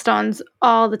have milestones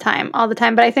all the time.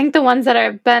 But I think the ones that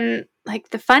have been like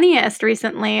the funniest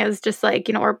recently is just like,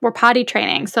 we're potty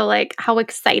training. So like how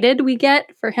excited we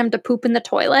get for him to poop in the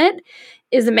toilet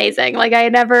is amazing. Like I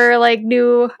never like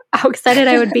knew how excited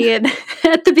I would be at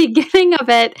the beginning of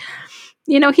it.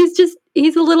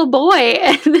 He's a little boy,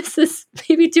 and this is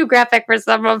maybe too graphic for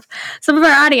some of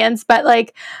our audience, but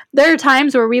like there are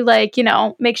times where we like,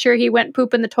 make sure he went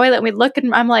poop in the toilet, and we look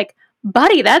and I'm like,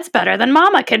 buddy, that's better than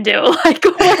mama can do. Like,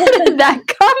 where did that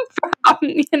come from?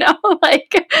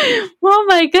 Like, oh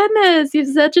my goodness, you've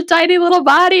such a tiny little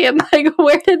body. And like,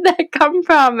 where did that come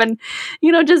from? And,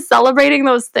 just celebrating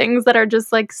those things that are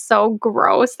just like so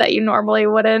gross that you normally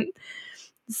wouldn't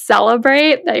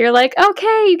celebrate, that you're like,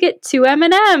 okay, you get 2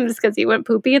 M&Ms because you went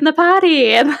poopy in the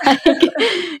potty. And like,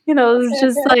 it's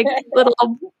just like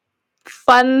little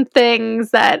fun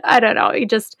things that, I don't know,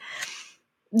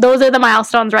 those are the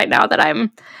milestones right now that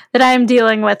I'm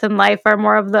dealing with in life, are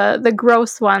more of the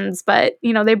gross ones, but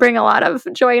they bring a lot of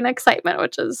joy and excitement,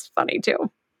 which is funny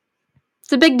too.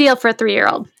 It's a big deal for a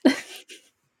 3-year-old.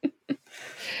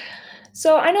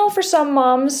 So I know for some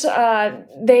moms,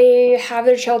 they have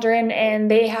their children and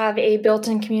they have a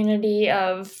built-in community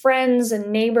of friends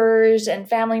and neighbors and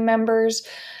family members.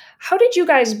 How did you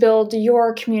guys build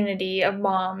your community of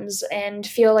moms and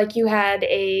feel like you had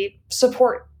a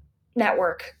support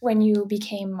network when you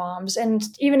became moms? And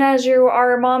even as you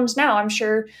are moms now, I'm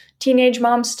sure teenage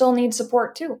moms still need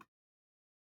support too.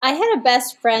 I had a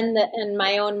best friend and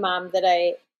my own mom that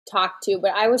I talked to,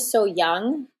 but I was so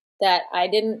young that I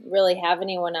didn't really have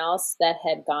anyone else that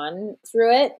had gone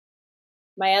through it.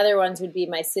 My other ones would be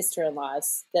my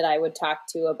sister-in-laws that I would talk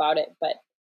to about it, but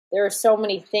there were so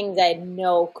many things I had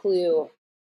no clue.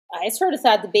 I sort of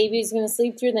thought the baby was going to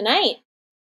sleep through the night.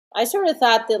 I sort of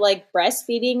thought that like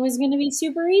breastfeeding was going to be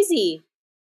super easy.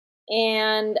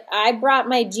 And I brought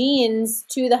my jeans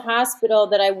to the hospital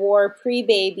that I wore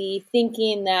pre-baby,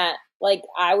 thinking that like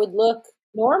I would look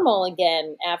normal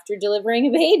again after delivering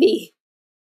a baby.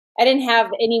 I didn't have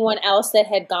anyone else that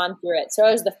had gone through it. So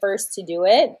I was the first to do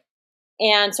it.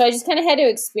 And so I just kind of had to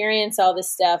experience all this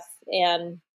stuff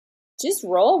and just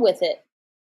roll with it.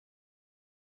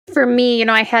 For me,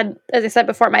 I had, as I said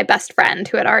before, my best friend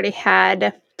who had already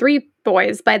had 3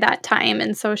 boys by that time.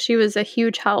 And so she was a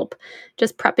huge help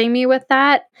just prepping me with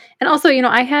that. And also,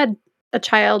 I had a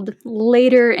child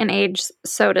later in age,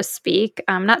 so to speak.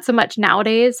 Not so much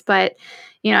nowadays, but,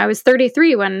 I was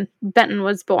 33 when Benton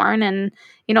was born. And,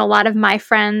 a lot of my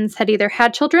friends had either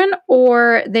had children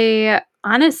or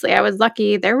honestly, I was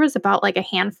lucky. There was about like a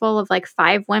handful of like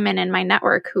 5 women in my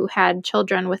network who had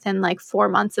children within like 4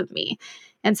 months of me.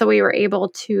 And so we were able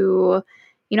to,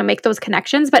 make those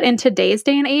connections. But in today's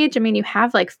day and age, you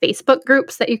have like Facebook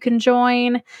groups that you can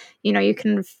join. You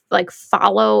can like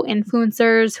follow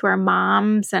influencers who are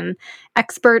moms and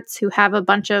experts who have a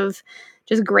bunch of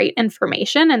just great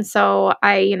information. And so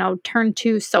I, turned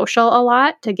to social a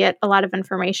lot to get a lot of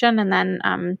information. And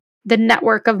then the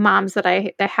network of moms that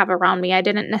I have around me, I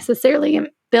didn't necessarily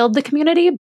build the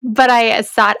community, but I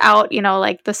sought out,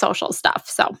 like the social stuff.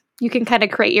 So you can kind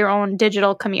of create your own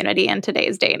digital community in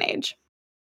today's day and age.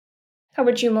 How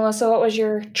about you, Melissa? What was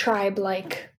your tribe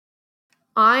like?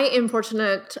 I am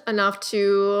fortunate enough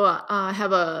to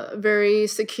have a very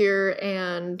secure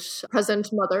and present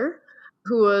mother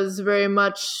who was very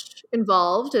much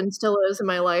involved and still is in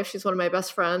my life. She's one of my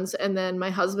best friends. And then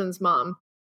my husband's mom.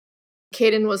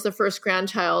 Caden was the first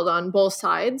grandchild on both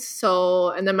sides.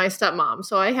 And then my stepmom.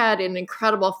 So I had an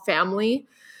incredible family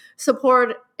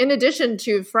support in addition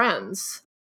to friends.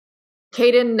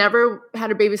 Caden never had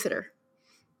a babysitter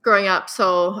growing up.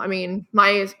 So,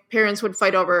 my parents would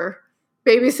fight over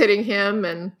babysitting him.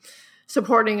 And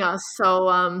supporting us.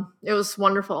 So it was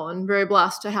wonderful and very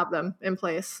blessed to have them in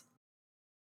place.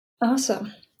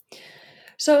 Awesome.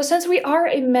 So since we are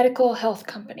a medical health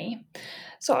company,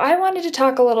 so I wanted to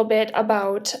talk a little bit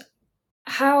about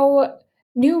how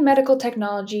new medical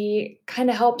technology kind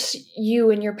of helps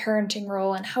you in your parenting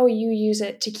role and how you use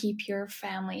it to keep your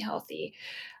family healthy.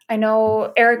 I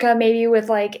know, Erica, maybe with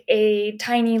like a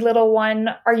tiny little one,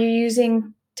 are you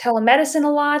using telemedicine a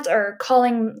lot or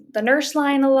calling the nurse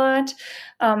line a lot?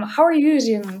 How are you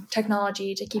using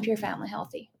technology to keep your family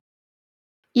healthy?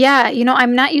 Yeah,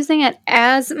 I'm not using it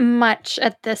as much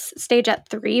at this stage at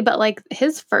 3, but like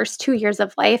his first 2 years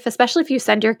of life, especially if you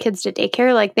send your kids to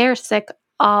daycare, like they're sick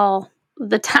all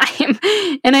the time.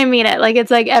 And I mean it. Like it's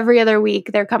like every other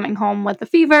week they're coming home with a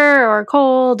fever or a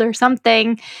cold or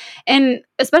something. And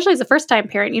especially as a first-time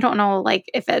parent, you don't know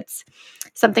like if it's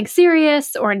something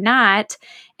serious or not,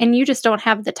 and you just don't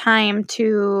have the time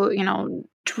to,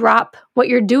 drop what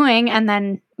you're doing and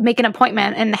then make an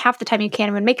appointment, and half the time you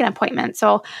can't even make an appointment.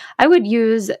 So I would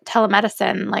use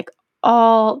telemedicine like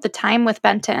all the time with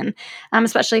Benton,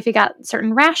 especially if you got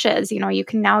certain rashes. You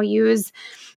can now use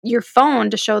your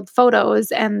phone to show the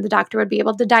photos, and the doctor would be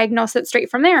able to diagnose it straight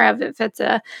from there of if it's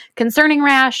a concerning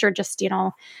rash or just,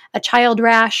 a child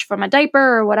rash from a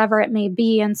diaper or whatever it may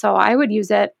be. And so I would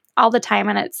use it all the time,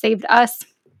 and it saved us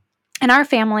and our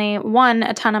family, 1,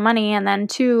 a ton of money, and then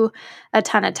 2, a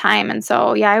ton of time. And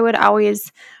so, yeah, I would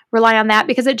always rely on that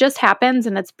because it just happens,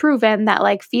 and it's proven that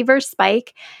like fevers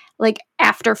spike like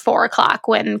after 4 o'clock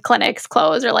when clinics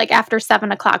close, or like after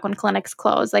 7 o'clock when clinics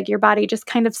close. Like your body just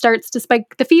kind of starts to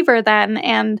spike the fever then,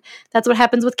 and that's what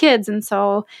happens with kids. And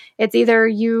so it's either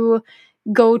you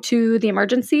go to the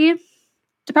emergency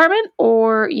department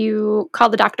or you call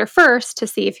the doctor first to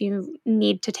see if you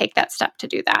need to take that step to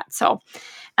do that. So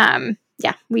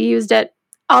yeah, we used it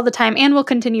all the time and we'll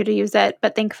continue to use it.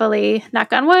 But thankfully,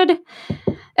 knock on wood,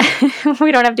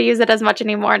 we don't have to use it as much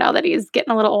anymore now that he's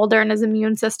getting a little older and his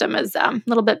immune system is a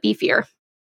little bit beefier.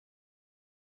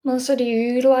 Melissa, do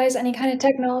you utilize any kind of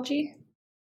technology?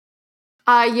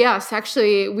 Yes,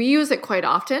 actually, we use it quite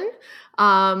often.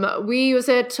 We use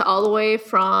it all the way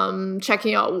from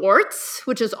checking out warts,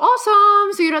 which is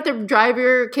awesome. So you don't have to drive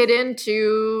your kid in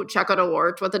to check out a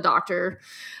wart with a doctor.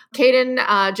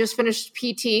 Caden just finished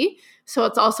PT, so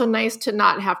it's also nice to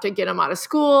not have to get him out of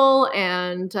school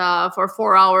and for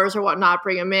 4 hours or whatnot,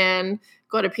 bring him in,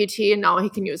 go to PT, and now he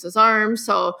can use his arms.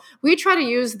 So we try to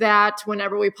use that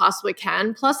whenever we possibly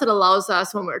can. Plus, it allows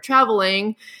us when we're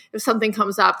traveling if something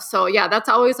comes up. So yeah, that's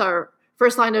always our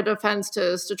first line of defense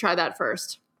is to try that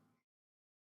first.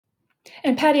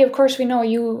 And Patty, of course, we know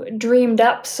you dreamed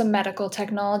up some medical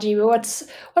technology. But what's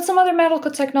some other medical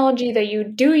technology that you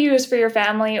do use for your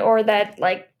family, or that,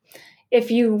 like, if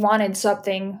you wanted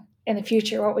something in the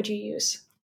future, what would you use?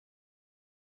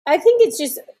 I think it's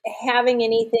just having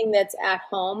anything that's at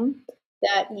home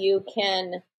that you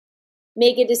can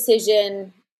make a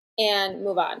decision and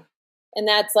move on. And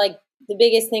that's like the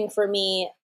biggest thing for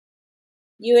me.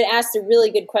 You had asked a really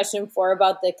good question before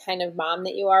about the kind of mom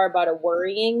that you are, about a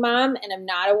worrying mom. And I'm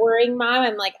not a worrying mom.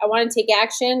 I'm like, I want to take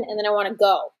action and then I want to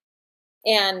go.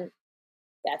 And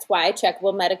that's why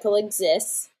Checkable Medical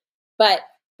exists. But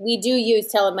we do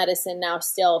use telemedicine now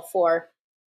still for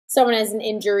someone has an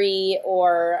injury,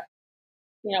 or,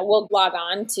 we'll log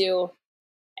on to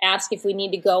ask if we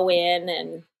need to go in.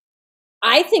 And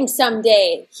I think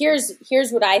someday, here's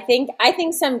what I think. I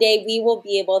think someday we will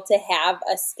be able to have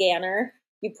a scanner.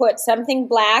 You put something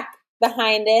black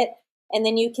behind it, and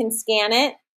then you can scan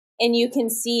it, and you can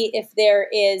see if there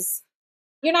is,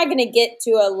 you're not going to get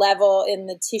to a level in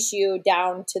the tissue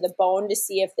down to the bone to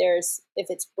see if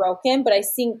it's broken, but I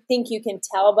think you can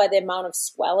tell by the amount of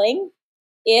swelling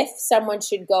if someone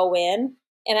should go in.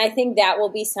 And I think that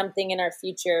will be something in our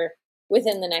future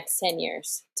within the next 10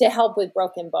 years to help with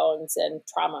broken bones and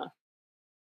trauma.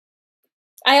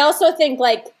 I also think,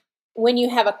 like, when you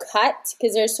have a cut,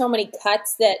 because there's so many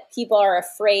cuts that people are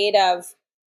afraid of,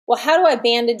 well, how do I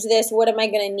bandage this? What am I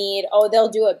going to need? Oh, they'll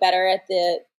do it better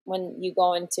when you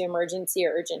go into emergency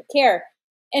or urgent care.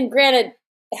 And granted,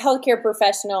 a healthcare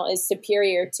professional is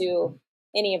superior to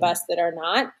any of us that are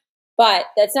not. But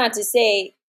that's not to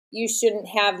say you shouldn't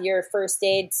have your first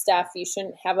aid stuff. You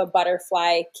shouldn't have a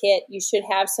butterfly kit. You should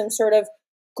have some sort of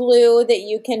glue that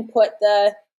you can put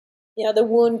the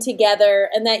wound together,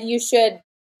 and that you should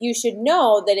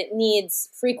know that it needs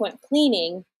frequent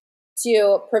cleaning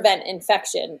to prevent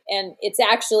infection. And it's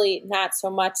actually not so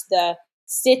much the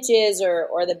stitches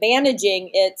or the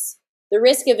bandaging, it's the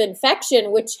risk of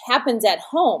infection, which happens at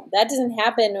home. That doesn't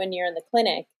happen when you're in the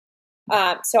clinic.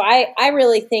 So I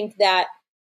really think that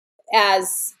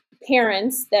as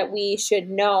parents that we should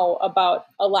know about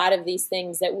a lot of these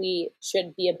things that we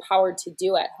should be empowered to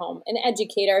do at home and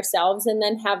educate ourselves, and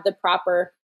then have the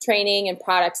proper training and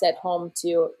products at home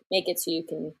to make it so you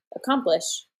can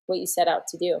accomplish what you set out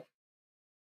to do.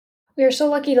 We are so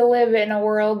lucky to live in a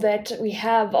world that we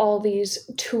have all these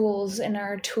tools in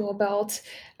our tool belt.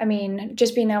 I mean,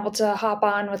 just being able to hop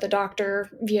on with a doctor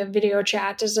via video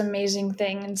chat is an amazing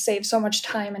thing and saves so much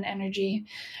time and energy.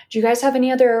 Do you guys have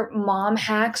any other mom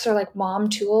hacks or like mom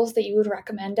tools that you would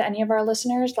recommend to any of our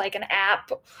listeners, like an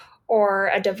app or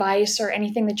a device or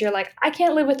anything that you're like, I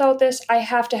can't live without this. I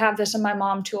have to have this in my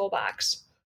mom toolbox?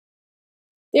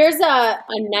 There's a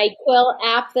NyQuil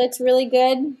app that's really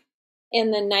good.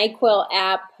 And the NyQuil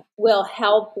app will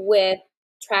help with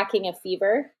tracking a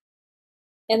fever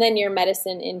and then your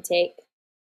medicine intake,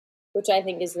 which I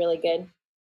think is really good.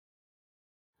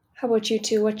 How about you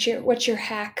two? What's your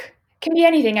hack? Can be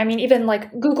anything. I mean, even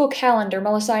like Google Calendar.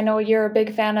 Melissa, I know you're a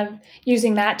big fan of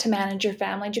using that to manage your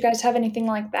family. Do you guys have anything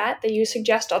like that that you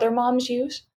suggest other moms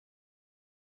use?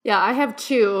 Yeah, I have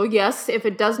two. Yes, if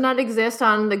it does not exist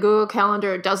on the Google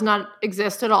Calendar, it does not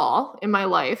exist at all in my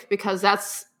life, because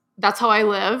that's how I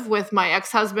live with my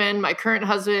ex-husband, my current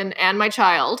husband, and my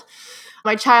child.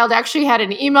 My child actually had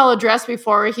an email address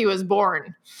before he was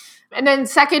born. And then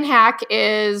second hack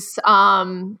is,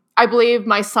 I believe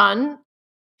my son,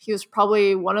 he was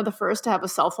probably one of the first to have a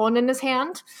cell phone in his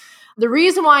hand. The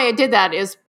reason why I did that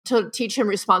is to teach him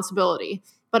responsibility,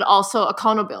 but also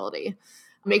accountability.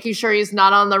 Making sure he's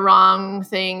not on the wrong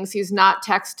things. He's not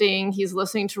texting. He's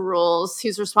listening to rules.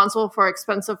 He's responsible for an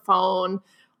expensive phone.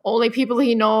 Only people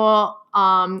he know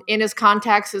in his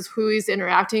contacts is who he's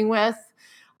interacting with,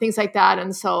 things like that.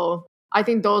 And so I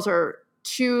think those are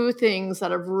two things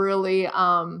that have really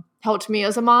helped me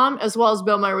as a mom, as well as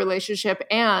build my relationship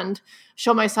and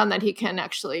show my son that he can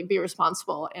actually be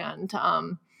responsible and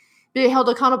be held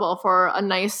accountable for a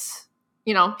nice,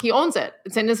 he owns it.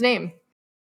 It's in his name.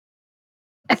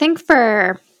 I think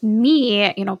for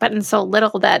me, been so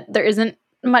little that there isn't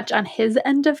much on his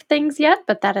end of things yet,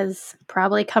 but that is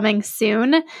probably coming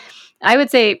soon. I would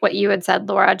say what you had said,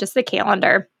 Laura, just the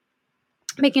calendar,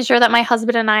 making sure that my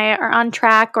husband and I are on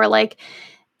track, or like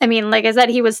I said,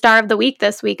 he was star of the week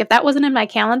this week. If that wasn't in my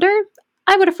calendar,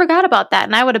 I would have forgot about that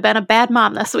and I would have been a bad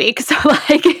mom this week. So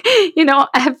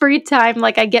every time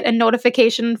I get a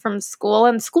notification from school,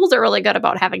 and schools are really good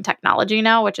about having technology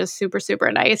now, which is super,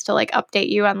 super nice to update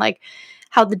you on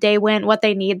how the day went, what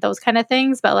they need, those kind of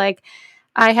things. But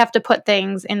I have to put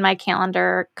things in my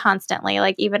calendar constantly.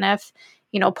 Even if,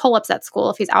 pull-ups at school,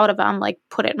 if he's out of them,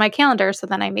 put it in my calendar. So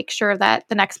then I make sure that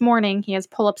the next morning he has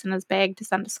pull-ups in his bag to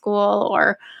send to school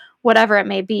or whatever it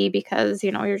may be, because,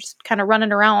 you're just kind of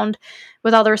running around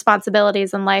with all the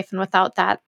responsibilities in life. And without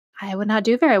that, I would not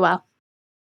do very well.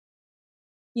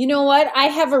 You know what? I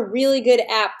have a really good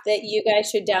app that you guys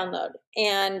should download.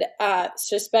 And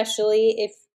so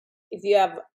especially if you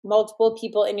have multiple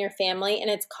people in your family,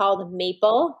 and it's called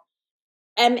Maple,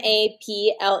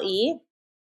 Maple.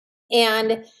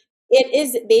 And it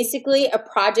is basically a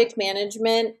project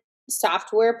management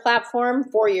software platform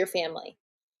for your family.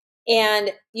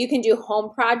 And you can do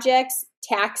home projects,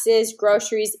 taxes,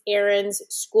 groceries, errands,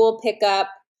 school pickup,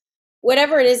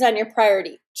 whatever it is on your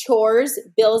priority, chores,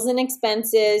 bills and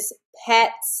expenses,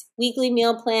 pets, weekly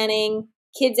meal planning,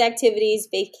 kids' activities,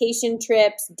 vacation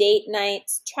trips, date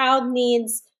nights, child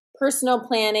needs, personal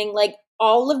planning,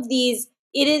 all of these.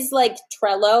 It is like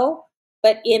Trello,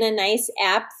 but in a nice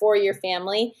app for your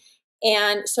family.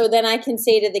 And so then I can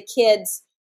say to the kids,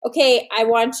 okay, I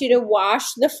want you to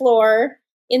wash the floor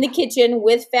in the kitchen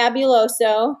with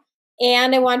Fabuloso,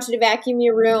 and I want you to vacuum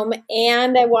your room,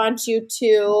 and I want you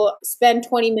to spend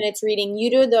 20 minutes reading. You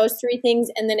do those three things,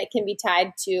 and then it can be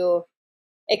tied to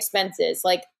expenses.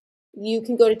 You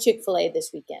can go to Chick-fil-A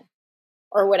this weekend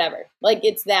or whatever.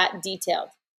 It's that detailed.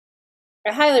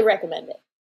 I highly recommend it.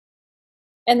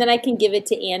 And then I can give it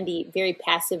to Andy very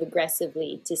passive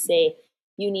aggressively to say,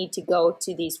 you need to go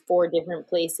to these 4 different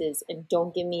places and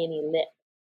don't give me any lip.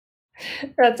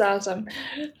 That's awesome.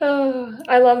 Oh,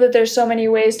 I love that there's so many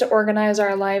ways to organize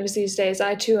our lives these days.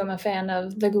 I too am a fan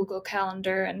of the Google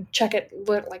Calendar and check it,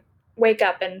 wake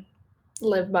up and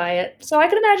live by it. So I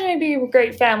can imagine it'd be a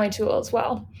great family tool as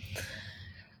well.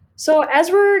 So as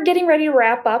we're getting ready to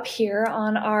wrap up here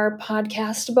on our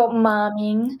podcast about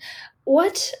momming,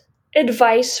 what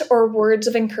advice or words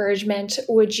of encouragement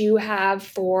would you have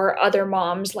for other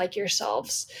moms like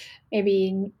yourselves?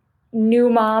 Maybe new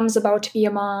moms about to be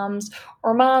a moms,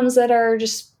 or moms that are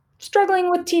just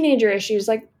struggling with teenager issues.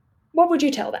 What would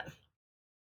you tell them?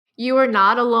 You are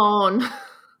not alone.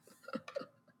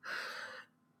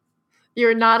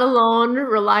 You're not alone.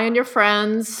 Rely on your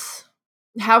friends.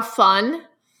 Have fun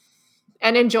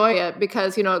and enjoy it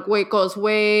because, it goes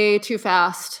way too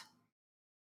fast.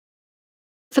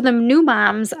 For the new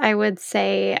moms, I would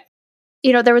say,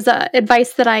 there was a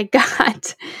advice that I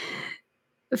got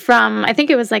from, I think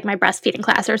it was like my breastfeeding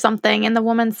class or something. And the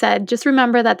woman said, just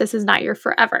remember that this is not your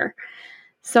forever.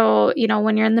 So,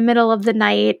 when you're in the middle of the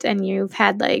night and you've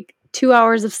had like 2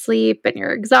 hours of sleep and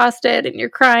you're exhausted and you're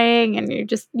crying and you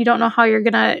don't know how you're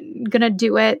gonna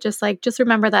do it, just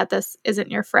remember that this isn't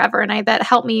your forever. And that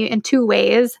helped me in two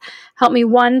ways. Helped me,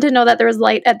 one, to know that there was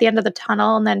light at the end of the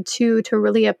tunnel, and then two, to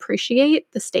really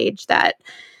appreciate the stage that,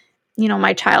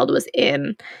 my child was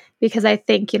in. Because I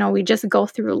think, we just go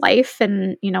through life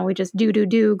and, we just do,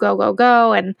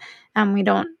 go. And we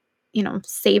don't,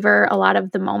 savor a lot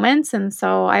of the moments. And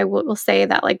so I will say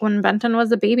that, like, when Benton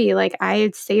was a baby, like,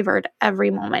 I savored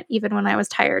every moment, even when I was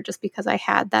tired, just because I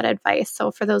had that advice.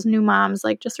 So for those new moms,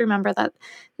 like, just remember that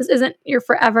this isn't your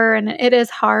forever, and it is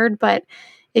hard, but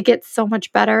it gets so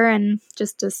much better, and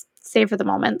just savor the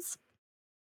moments.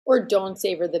 Or don't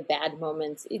savor the bad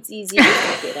moments. It's easy to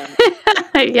forget them.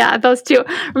 Yeah, those two.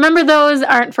 Remember, those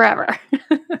aren't forever.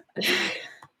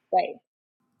 Right.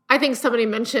 I think somebody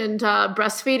mentioned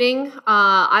breastfeeding.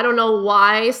 I don't know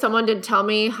why someone didn't tell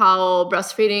me how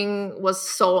breastfeeding was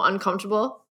so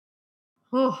uncomfortable.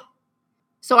 Oh.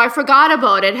 So I forgot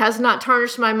about it. It has not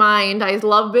tarnished my mind. I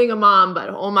love being a mom, but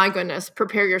oh my goodness,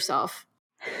 prepare yourself.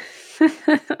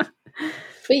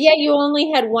 But yeah, you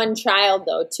only had one child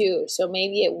though, too. So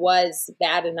maybe it was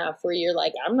bad enough where you're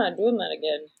like, I'm not doing that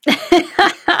again.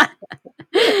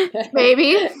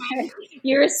 Maybe.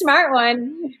 You're a smart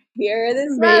one. You're the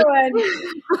smart one.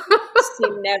 She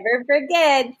never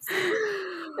forgets.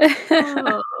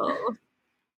 Oh.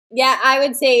 Yeah, I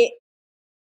would say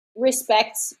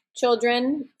respect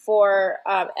children for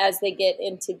as they get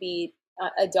into be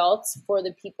adults for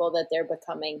the people that they're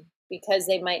becoming. Because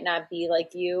they might not be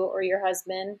like you or your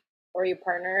husband or your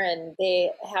partner, and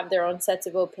they have their own sets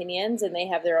of opinions and they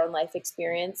have their own life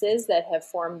experiences that have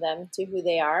formed them to who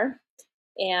they are.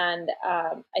 And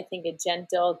I think a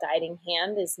gentle guiding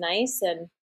hand is nice, and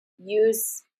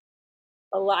use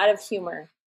a lot of humor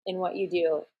in what you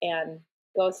do and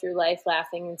go through life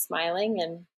laughing and smiling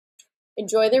and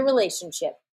enjoy their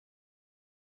relationship.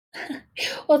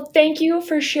 Well, thank you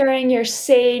for sharing your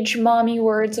sage mommy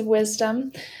words of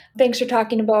wisdom. Thanks for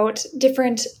talking about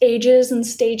different ages and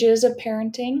stages of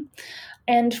parenting.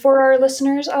 And for our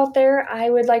listeners out there, I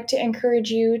would like to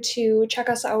encourage you to check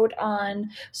us out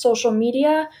on social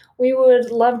media. We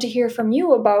would love to hear from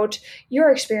you about your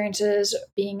experiences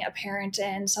being a parent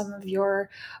and some of your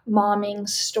momming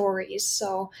stories.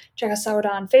 So check us out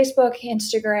on Facebook,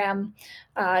 Instagram,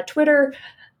 Twitter,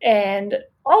 and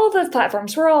all the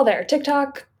platforms. We're all there.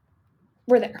 TikTok,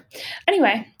 we're there.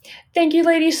 Anyway, thank you,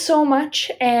 ladies, so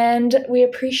much, and we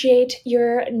appreciate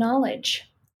your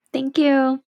knowledge. Thank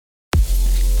you.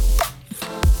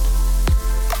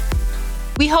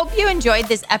 We hope you enjoyed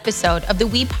this episode of the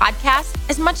We Podcast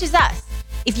as much as us.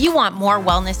 If you want more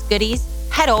wellness goodies,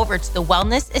 head over to the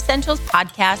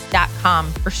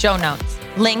wellnessessentialspodcast.com for show notes,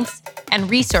 links, and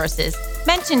resources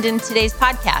mentioned in today's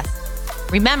podcast.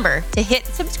 Remember to hit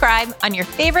subscribe on your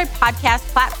favorite podcast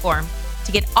platform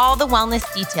to get all the wellness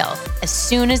details as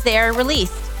soon as they are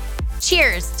released.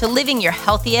 Cheers to living your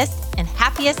healthiest and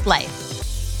happiest life.